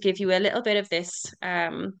for us to give you a little bit of this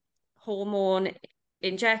hormone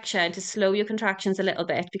injection to slow your contractions a little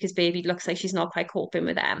bit because baby looks like she's not quite coping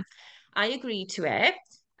with them? I agreed to it.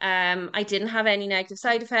 I didn't have any negative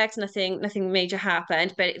side effects, nothing major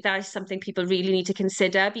happened, but that is something people really need to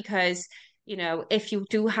consider because, if you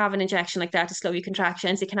do have an injection like that to slow your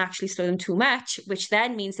contractions, it can actually slow them too much, which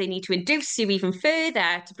then means they need to induce you even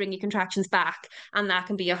further to bring your contractions back. And that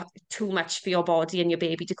can be too much for your body and your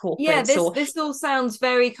baby to cope Yeah, with. this So, this all sounds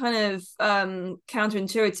very kind of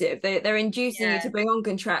counterintuitive. They're inducing you yeah, to bring on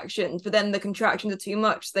contractions, but then the contractions are too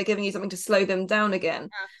much, so they're giving you something to slow them down again.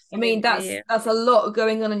 I mean, that's absolutely. that's a lot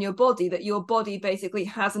going on in your body that your body basically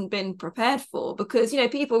hasn't been prepared for because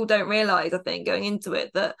people don't realize, I think, going into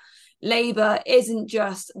it that labor isn't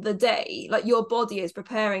just the day. Like, your body is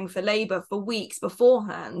preparing for labor for weeks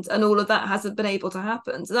beforehand, and all of that hasn't been able to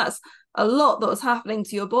happen. So that's a lot that was happening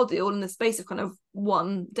to your body all in the space of kind of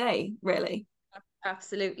one day, really.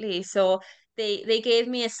 Absolutely. So they gave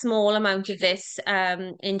me a small amount of this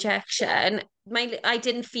injection. I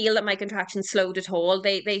didn't feel that my contractions slowed at all.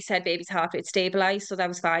 They said baby's heart rate stabilized, so that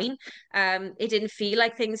was fine. It didn't feel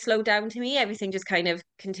like things slowed down to me. Everything just kind of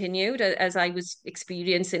continued as I was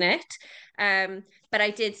experiencing it. But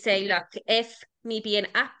I did say, look, if me being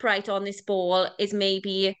upright on this ball is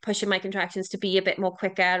maybe pushing my contractions to be a bit more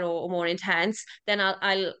quicker or more intense, then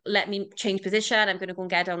I'll let me change position. I'm going to go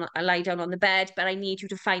and lie down on the bed, but I need you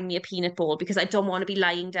to find me a peanut ball because I don't want to be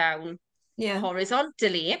lying down Yeah.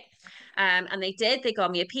 horizontally. And they did. They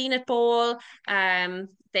got me a peanut ball.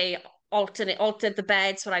 They altered the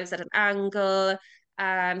bed so I was at an angle. So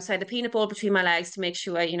I had the peanut ball between my legs to make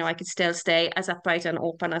sure, I could still stay as upright and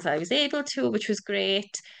open as I was able to, which was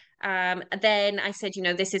great. And then I said,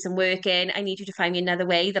 this isn't working. I need you to find me another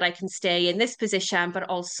way that I can stay in this position, but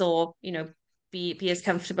also, be as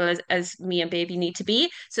comfortable as me and baby need to be.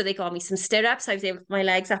 So they got me some stirrups. I was able to put my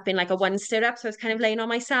legs up in like a one stirrup. So I was kind of laying on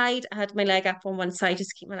my side. I had my leg up on one side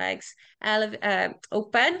just to keep my legs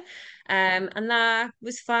open. And that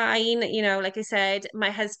was fine. Like I said, my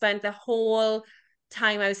husband, the whole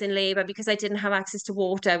time I was in labor, because I didn't have access to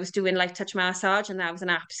water, I was doing light touch massage, and that was an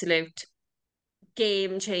absolute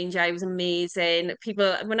game changer. It was amazing.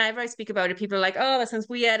 People, whenever I speak about it, people are like, oh, that sounds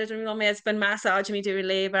weird. I don't want my husband massaging me during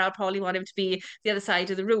labor. I'll probably want him to be the other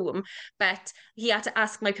side of the room. But he had to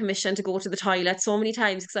ask my permission to go to the toilet so many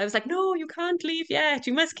times because I was like, no, you can't leave yet.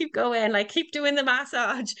 You must keep going. Like, keep doing the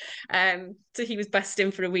massage. So he was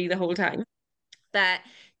busting for a wee the whole time. But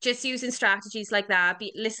just using strategies like that,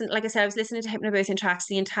 like I said, I was listening to hypnobirthing tracks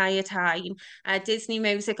the entire time, Disney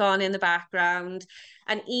music on in the background.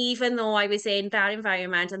 And even though I was in that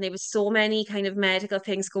environment and there was so many kind of medical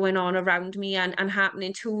things going on around me and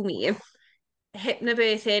happening to me,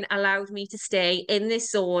 hypnobirthing allowed me to stay in this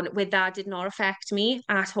zone where that did not affect me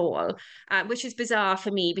at all, which is bizarre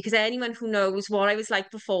for me because anyone who knows what I was like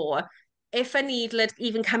before, if a needle had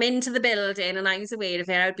even come into the building and I was aware of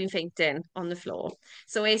it, I'd been fainting on the floor.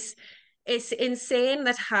 So it's insane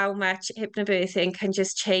that how much hypnobirthing can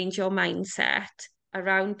just change your mindset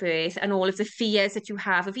around birth and all of the fears that you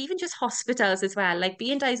have of even just hospitals as well, like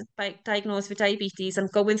being diagnosed with diabetes and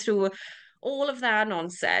going through all of that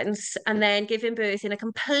nonsense and then giving birth in a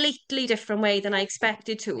completely different way than I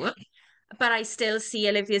expected to. But I still see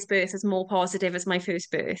Olivia's birth as more positive as my first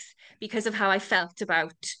birth because of how I felt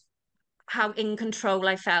about how in control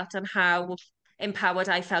I felt and how empowered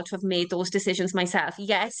I felt to have made those decisions myself.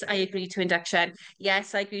 Yes, I agree to induction.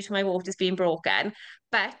 Yes, I agree to my waters being broken.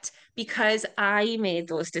 But because I made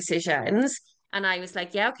those decisions and I was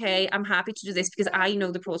like, yeah, okay, I'm happy to do this because I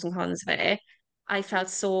know the pros and cons of it, I felt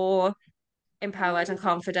so empowered and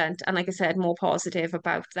confident and like I said more positive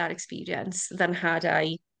about that experience than had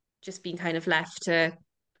I just been kind of left to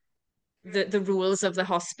the rules of the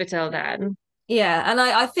hospital then. Yeah, and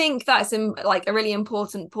I think that's like a really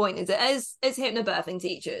important point is that as hypnobirthing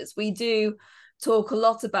teachers, we do talk a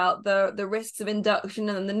lot about the risks of induction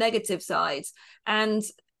and the negative sides. And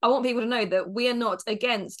I want people to know that we are not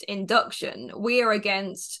against induction. We are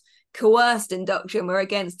against coerced induction. We're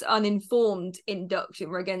against uninformed induction.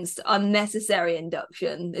 We're against unnecessary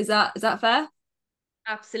induction. Is that fair?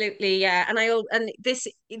 Absolutely, yeah. And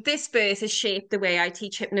this birth has shaped the way I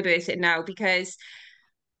teach hypnobirthing now because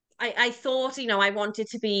I thought, I wanted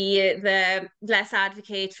to be the less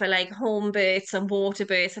advocate for like home births and water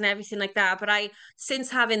births and everything like that. But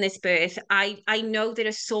since having this birth, I know there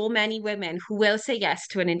are so many women who will say yes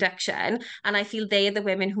to an induction, and I feel they are the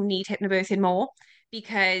women who need hypnobirthing more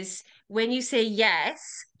because when you say yes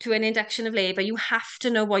to an induction of labour, you have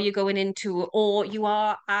to know what you're going into, or you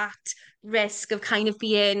are at risk of kind of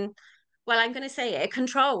being, well, I'm going to say it,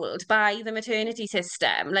 controlled by the maternity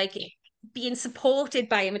system. Like being supported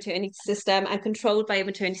by a maternity system and controlled by a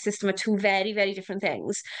maternity system are two very, very different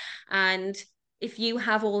things. And if you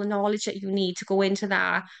have all the knowledge that you need to go into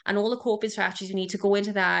that and all the coping strategies you need to go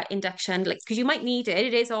into that induction, like, because you might need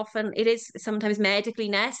it, it is sometimes medically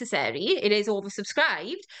necessary, it is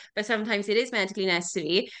oversubscribed, but sometimes it is medically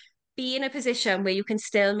necessary. Be in a position where you can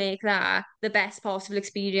still make that the best possible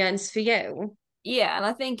experience for you. Yeah, and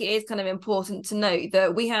I think it is kind of important to note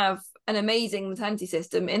that we have an amazing maternity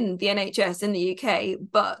system in the NHS in the UK,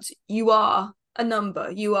 but you are a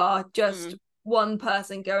number. You are just one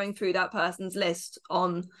person going through that person's list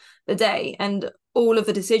on the day. And all of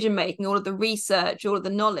the decision making, all of the research, all of the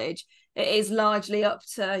knowledge, it is largely up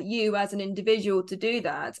to you as an individual to do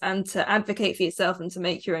that and to advocate for yourself and to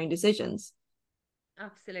make your own decisions.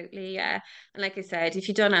 Absolutely, yeah. And like I said, if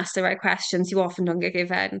you don't ask the right questions, you often don't get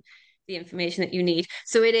given the information that you need.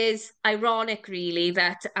 So it is ironic, really,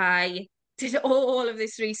 that I did all of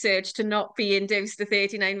this research to not be induced to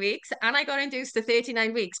 39 weeks. And I got induced to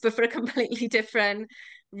 39 weeks, but for a completely different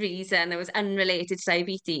reason that was unrelated to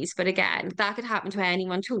diabetes. But again, that could happen to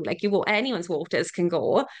anyone too. Like anyone's waters can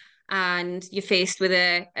go. And you're faced with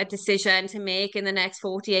a decision to make in the next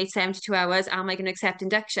 48, 72 hours. Am I going to accept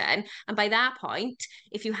induction? And by that point,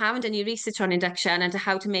 if you haven't done your research on induction and to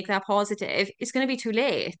how to make that positive, it's going to be too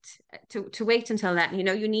late to wait until then. You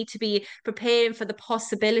know, you need to be preparing for the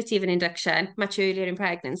possibility of an induction much earlier in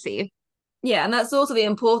pregnancy. Yeah, and that's also the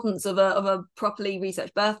importance of a properly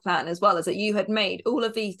researched birth plan as well, is that you had made all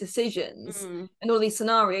of these decisions Mm, and all these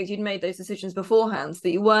scenarios, you'd made those decisions beforehand, so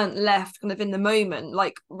that you weren't left kind of in the moment,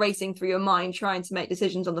 like racing through your mind, trying to make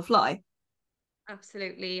decisions on the fly.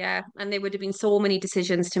 absolutely, yeah. And there would have been so many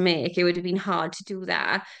decisions to make. It would have been hard to do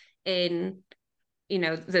that in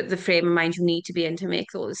the frame of mind you need to be in to make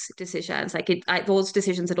those decisions. Those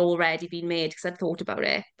decisions had already been made because I'd thought about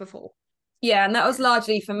it before. Yeah, and that was Yeah.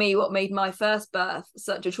 largely for me what made my first birth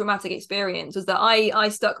such a traumatic experience, was that I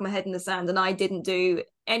stuck my head in the sand and I didn't do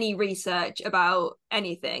any research about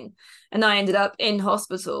anything. And I ended up in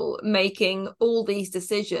hospital making all these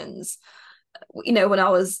decisions, when I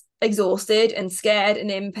was exhausted and scared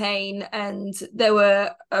and in pain, and there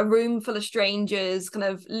were a room full of strangers kind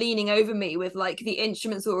of leaning over me with like the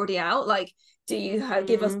instruments already out, like, do you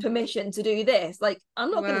give us Mm, permission to do this? Like,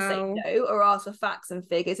 I'm not going to say wow. no or ask for facts and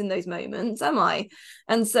figures in those moments, am I?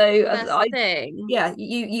 And so Well, that's the thing. yeah,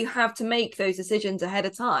 you have to make those decisions ahead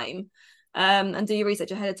of time, and do your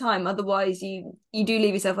research ahead of time, otherwise you do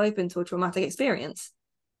leave yourself open to a traumatic experience.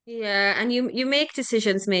 Yeah, and you make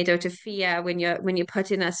decisions made out of fear when you're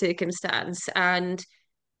put in that circumstance, and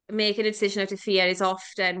making a decision out of fear is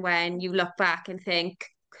often when you look back and think,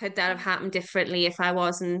 could that have happened differently if I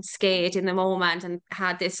wasn't scared in the moment and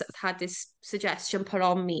had this suggestion put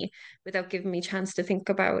on me without giving me a chance to think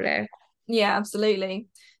about it. Yeah, absolutely.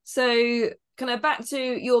 So kind of back to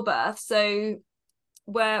your birth. So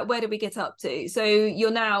where did we get up to? So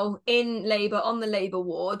you're now in labor, on the labor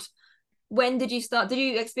ward. When did you start? Did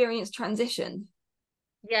you experience transition?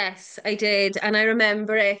 Yes, I did. And I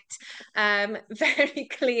remember it very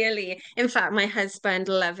clearly. In fact, my husband,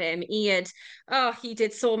 love him. He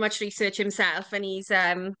did so much research himself, and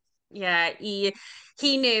yeah,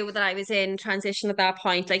 he knew that I was in transition at that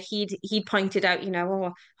point. Like he'd pointed out,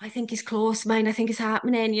 oh, I think he's close, mine, I think it's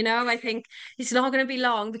happening, I think it's not gonna be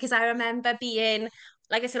long, because I remember being,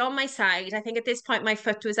 like I said, on my side. I think at this point my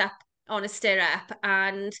foot was up on a stirrup,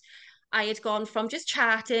 and I had gone from just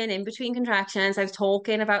chatting in between contractions. I was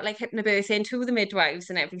talking about like hypnobirthing to the midwives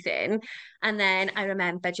and everything. And then I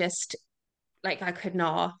remember just like I could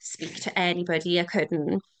not speak to anybody. I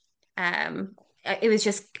couldn't. Um, it was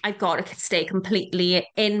just I got to stay completely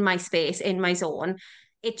in my space, in my zone.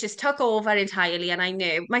 It just took over entirely, and I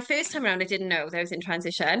knew my first time around I didn't know that I was in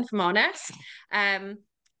transition, if I'm honest. Um,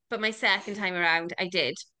 but my second time around I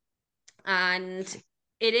did, and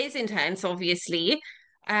it is intense, obviously.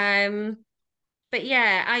 Um, but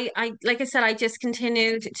yeah, I like I said, I just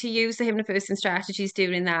continued to use the hypnobirthing strategies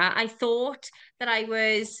during that. I thought that I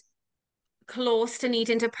was close to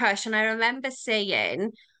needing to push, and I remember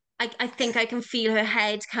saying, I think I can feel her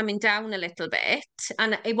head coming down a little bit,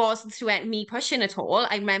 and it wasn't through me pushing at all.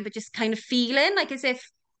 I remember just kind of feeling like as if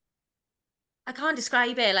I can't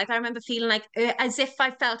describe it. Like I remember feeling like as if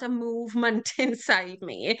I felt a movement inside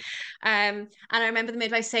me. And I remember the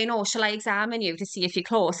midwife saying, "Oh, shall I examine you to see if you're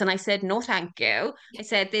close?" And I said, "No, thank you." I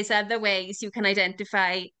said, "There's other ways you can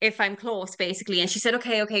identify if I'm close, basically." And she said,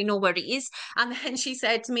 "Okay, okay, no worries." And then she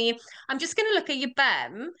said to me, "I'm just going to look at your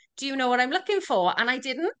bum. Do you know what I'm looking for?" And I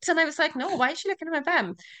didn't. And I was like, "No, why is she looking at my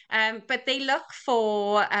bum?" But they look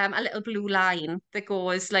for a little blue line that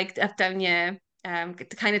goes like up down your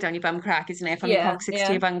kind of down your bum crack, isn't it? From your Yeah, coccyx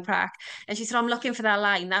to yeah. your bum crack. And she said, I'm looking for that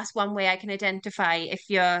line. That's one way I can identify if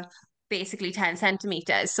you're basically 10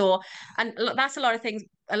 centimeters. So, and that's a lot of things.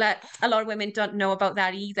 A lot of women don't know about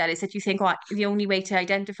that either. Is that you think, oh, the only way to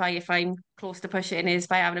identify if I'm close to pushing is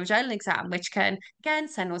by having a vaginal exam, which can again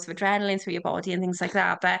send lots of adrenaline through your body and things like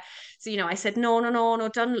that. But so I said, no, no, no, no,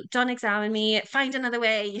 don't examine me. Find another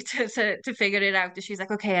way to figure it out. And she's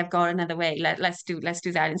like, okay, I've got another way. Let's do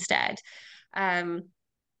that instead. Um,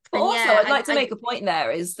 But and also, yeah, I'd like to make a point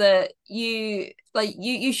there, is that you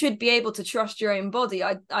should be able to trust your own body.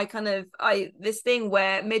 I kind of I this thing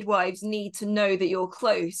where midwives need to know that you're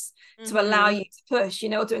close to allow mhm, you to push,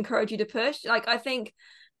 to encourage you to push. Like, I think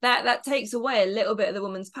that takes away a little bit of the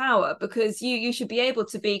woman's power, because you should be able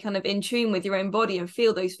to be kind of in tune with your own body and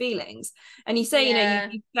feel those feelings. And you say, Yeah.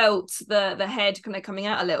 you felt the head kind of coming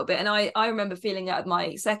out a little bit, and I remember feeling that at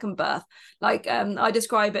my second birth. Like, I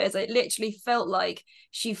describe it as, it literally felt like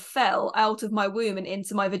she fell out of my womb and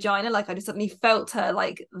into my vagina. Like, I just suddenly felt her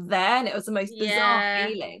like there, and it was the most bizarre Yeah.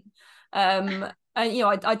 feeling. um and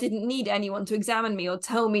I didn't need anyone to examine me or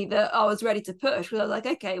tell me that I was ready to push, because I was like,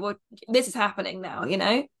 okay, well, this is happening now.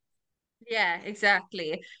 Yeah,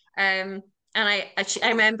 exactly. And I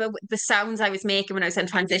remember the sounds I was making when I was in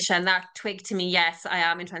transition, that twigged to me, yes, I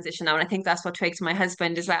am in transition now. And I think that's what twigged my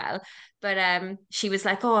husband as well. But she was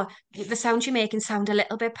like, oh, the sounds you're making sound a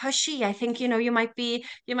little bit pushy. I think, you might be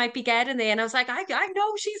getting there. And I was like, I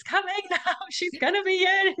know she's coming now. She's gonna be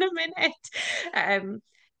here in a minute. Um,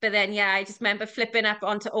 but then, yeah, I just remember flipping up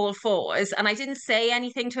onto all fours, and I didn't say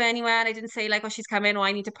anything to anyone. I didn't say like, oh, she's coming, or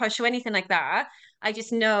I need to push, or anything like that. I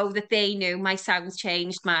just know that they knew my sounds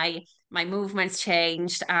changed, my movements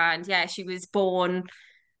changed, and yeah, she was born.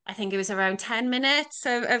 I think it was around 10 minutes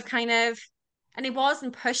of kind of, and it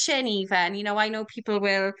wasn't pushing even. I know people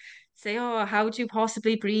will say, "Oh, how do you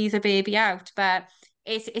possibly breathe a baby out?" But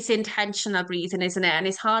it's intentional breathing, isn't it? And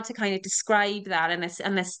it's hard to kind of describe that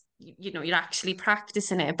unless you're actually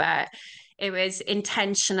practicing it. But it was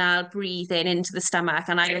intentional breathing into the stomach,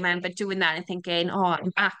 and I remember doing that and thinking, "Oh,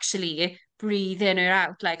 I'm actually breathing her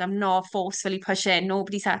out. Like, I'm not forcefully pushing.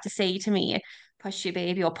 Nobody's had to say to me, push your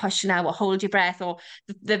baby, or push now, or hold your breath, or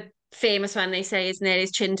the famous one they say, isn't it,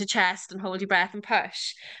 is chin to chest and hold your breath and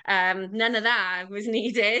push. None of that was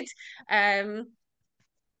needed. Um,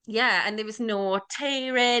 yeah, and there was no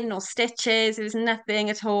tearing, no stitches, there was nothing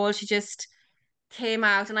at all. She just came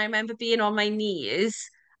out, and I remember being on my knees,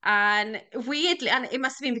 and weirdly, and it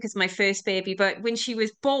must have been because of my first baby, but when she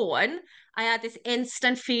was born, I had this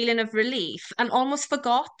instant feeling of relief and almost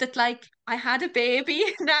forgot that like I had a baby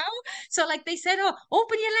now. So like they said, oh,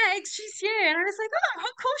 open your legs, she's here. And I was like, oh,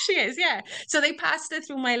 of course she is, yeah. So they passed her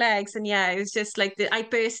through my legs, and yeah, it was just like I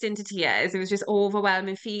burst into tears. It was just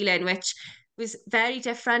overwhelming feeling, which was very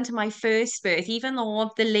different to my first birth. Even though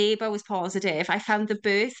the labor was positive, I found the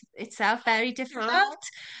birth itself very difficult.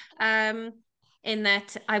 Um, in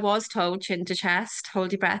that I was told chin to chest,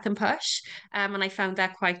 hold your breath and push. And I found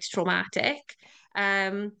that quite traumatic.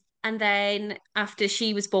 Um, and then after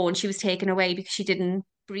she was born, she was taken away because she didn't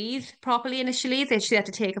breathe properly initially. That she had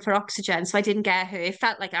to take her for oxygen. So I didn't get her. It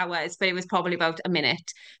felt like hours, but it was probably about a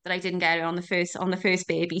minute that I didn't get her on the first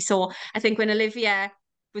baby. So I think when Olivia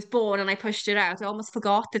was born and I pushed her out, I almost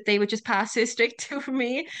forgot that they would just pass her straight to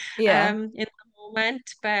me Yeah. in the moment.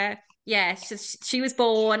 But yeah, she was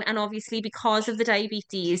born, and obviously because of the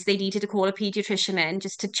diabetes, they needed to call a pediatrician in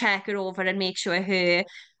just to check her over and make sure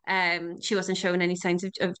she wasn't showing any signs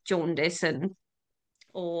of jaundice, and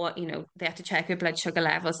or they had to check her blood sugar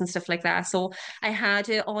levels and stuff like that. So I had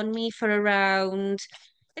her on me for around,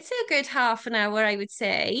 I'd say, a good half an hour, I would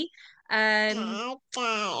say.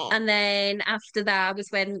 And then after that was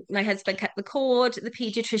when my husband cut the cord. The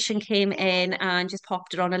pediatrician came in and just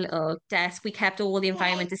popped her on a little desk. We kept all the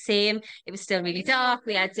environment the same. It was still really dark.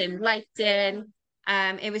 We had dim lighting.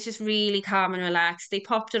 It was just really calm and relaxed. They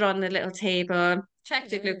popped her on the little table,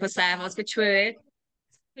 checked her glucose levels, which were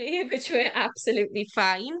absolutely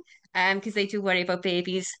fine. Because they do worry about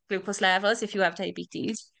babies' glucose levels if you have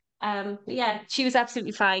diabetes. But yeah, she was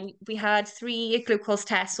absolutely fine. We had 3 glucose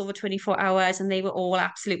tests over 24 hours, and they were all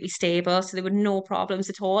absolutely stable. So there were no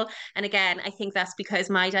problems at all. And again, I think that's because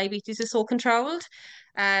my diabetes is so controlled,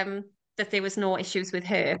 that there was no issues with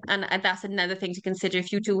her. And that's another thing to consider.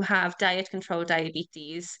 If you do have diet control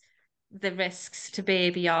diabetes, the risks to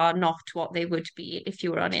baby are not what they would be if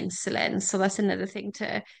you were on insulin. So that's another thing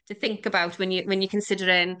to think about when you're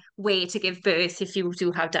considering where to give birth if you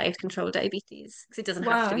do have diet control diabetes, because it doesn't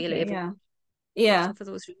have to Wow. be a Okay. label Yeah. Yeah. for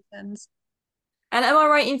those reasons. And am I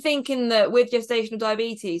right in thinking that with gestational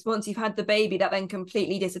diabetes, once you've had the baby, that then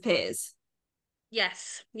completely disappears?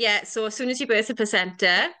 Yes, yeah. So as soon as you birth a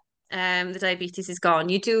placenta, the diabetes is gone.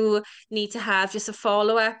 You do need to have just a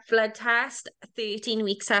follow-up blood test 13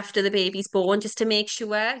 weeks after the baby's born, just to make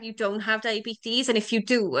sure you don't have diabetes. And if you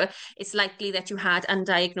do, it's likely that you had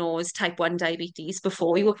undiagnosed type 1 diabetes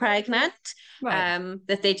before you were pregnant, Right.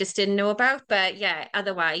 that they just didn't know about. But yeah,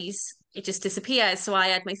 otherwise it just disappears. So I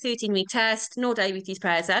had my 13-week test, no diabetes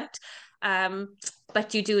present.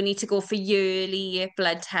 But you do need to go for yearly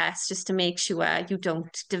blood tests just to make sure you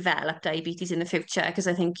don't develop diabetes in the future, because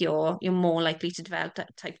I think you're more likely to develop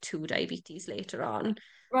type 2 diabetes later on.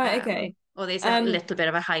 Right. Okay. Or there's a Um, little bit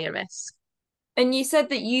of a higher risk. and you said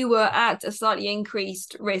that you were at a slightly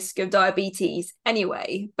increased risk of diabetes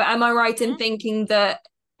anyway, but am I right in Mhm. thinking that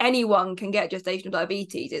anyone can get gestational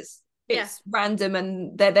diabetes. Yeah. It's random,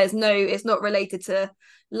 and there's no, it's not related to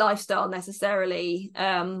lifestyle necessarily,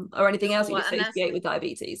 or anything else No, you and that's associate with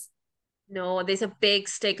diabetes. No, there's a big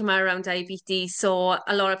stigma around diabetes. So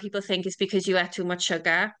a lot of people think it's because you eat too much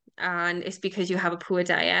sugar and it's because you have a poor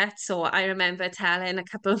diet. So I remember telling a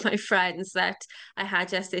couple of my friends that I had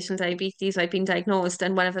gestational diabetes, I'd been diagnosed,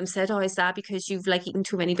 and one of them said, "Oh, is that because you've like eaten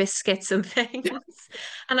too many biscuits and things?"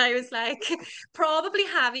 And I was like, probably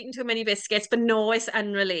have eaten too many biscuits, but no, it's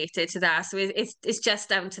unrelated to that. So it's just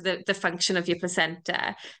down to the function of your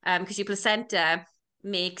placenta. Because your placenta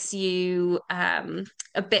makes you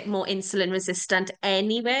a bit more insulin resistant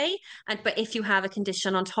anyway. But if you have a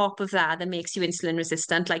condition on top of that that makes you insulin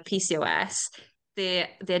resistant, like PCOS, the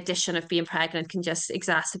addition of being pregnant can just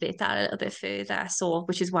exacerbate that a little bit further. So,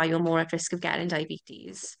 which is why you're more at risk of getting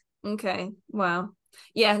diabetes. Okay. Wow.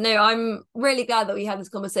 Yeah, no, I'm really glad that we had this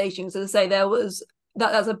conversation. So to say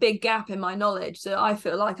that's a big gap in my knowledge. So I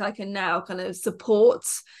feel like I can now kind of support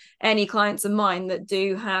any clients of mine that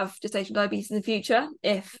do have gestational diabetes in the future,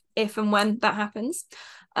 if and when that happens.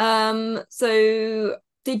 So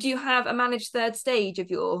did you have a managed third stage of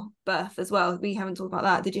your birth as well? We haven't talked about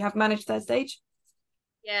that. Did you have managed third stage?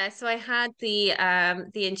 Yeah, so I had the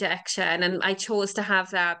injection, and I chose to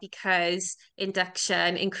have that because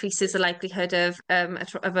induction increases the likelihood of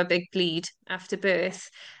a big bleed after birth.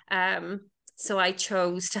 So I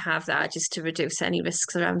chose to have that just to reduce any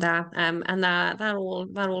risks around that. And that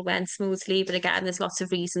all went smoothly. But again, there's lots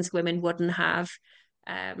of reasons women wouldn't have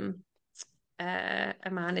um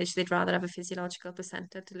a managed. They'd rather have a physiological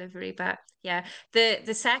placenta delivery. But yeah,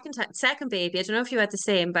 the second baby, I don't know if you had the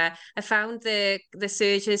same, but I found the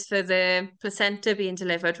surges for the placenta being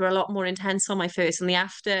delivered were a lot more intense on my first, and the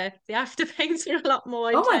after pains were a lot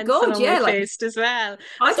more Oh my intense than God, on my yeah, like first as well.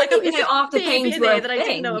 I I was like, didn't even is know this after baby pains in were there a that I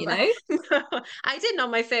didn't thing, know you about? know? No, I didn't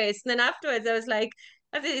on my first, and then afterwards I was like,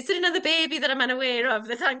 is there another baby that I'm unaware of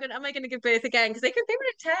that am I going to give birth again? Because they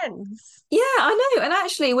were intense. Yeah, I know. And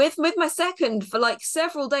actually, with my second, for like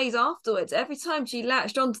several days afterwards, every time she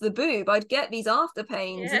latched onto the boob, I'd get these after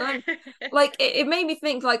pains, and Yeah. I'm like, it made me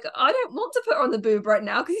think like I don't want to put her on the boob right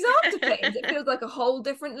now because these after pains. It feels like a whole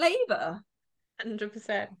different labor.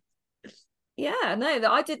 100%. Yeah, no,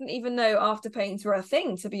 that I didn't even know after pains were a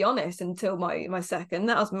thing, to be honest, until my second.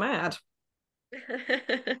 That was mad.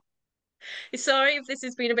 Sorry if this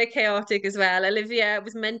has been a bit chaotic as well. Olivia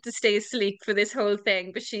was meant to stay asleep for this whole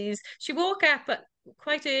thing, but she woke up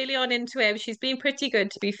quite early on into it. She's been pretty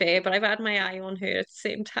good to be fair, but I've had my eye on her at the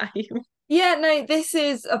same time. Yeah, no, this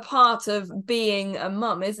is a part of being a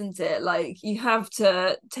mum, isn't it? Like you have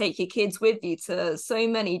to take your kids with you to so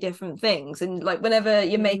many different things. And like whenever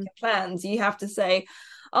you're making Mm. plans, you have to say,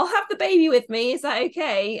 I'll have the baby with me. Is that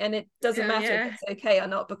okay? And it doesn't Yeah, matter if yeah, it's okay or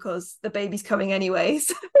not because the baby's coming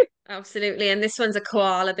anyways. absolutely. And this one's a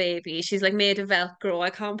koala baby. She's like made of Velcro. I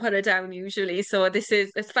can't put her down usually. So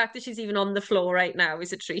the fact that she's even on the floor right now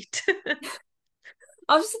is a treat.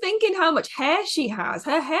 I was just thinking how much hair she has.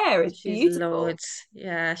 Her hair Oh, is she's beautiful. loads.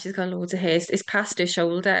 Yeah, she's got loads of hair. It's past her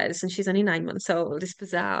shoulders, and she's only 9 months old. It's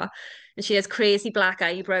bizarre. And she has crazy black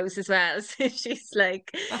eyebrows as well. So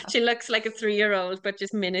she looks like a 3-year-old, but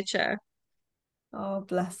just miniature. Oh,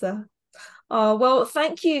 bless her. Oh, well,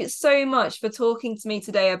 thank you so much for talking to me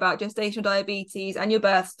today about gestational diabetes and your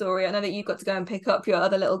birth story. I know that you've got to go and pick up your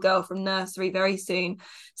other little girl from nursery very soon.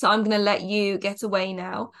 So I'm going to let you get away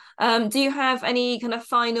now. Do you have any kind of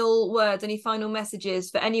final words, any final messages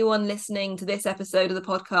for anyone listening to this episode of the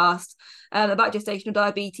podcast about gestational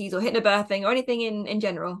diabetes or hypnobirthing or anything in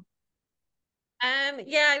general?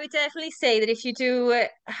 Yeah, I would definitely say that if you do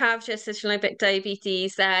have gestational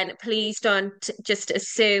diabetes, then please don't just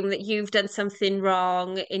assume that you've done something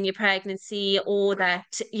wrong in your pregnancy or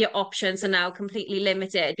that your options are now completely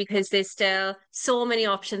limited because there's still so many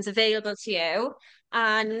options available to you.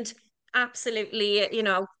 And absolutely,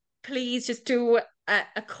 please just do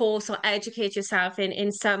a course or educate yourself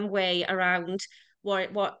in some way around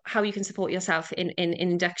how you can support yourself in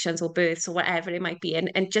inductions or births or whatever it might be,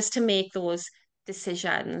 and just to make those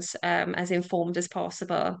decisions as informed as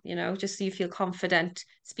possible, just so you feel confident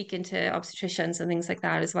speaking to obstetricians and things like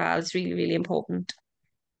that as well. It's really, really important.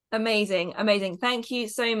 Amazing, amazing. Thank you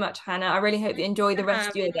so much, Hannah. I really hope you Thank you enjoy for the rest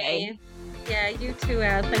of your having day. me. Yeah, you too,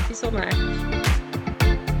 Elle. Thank you so much.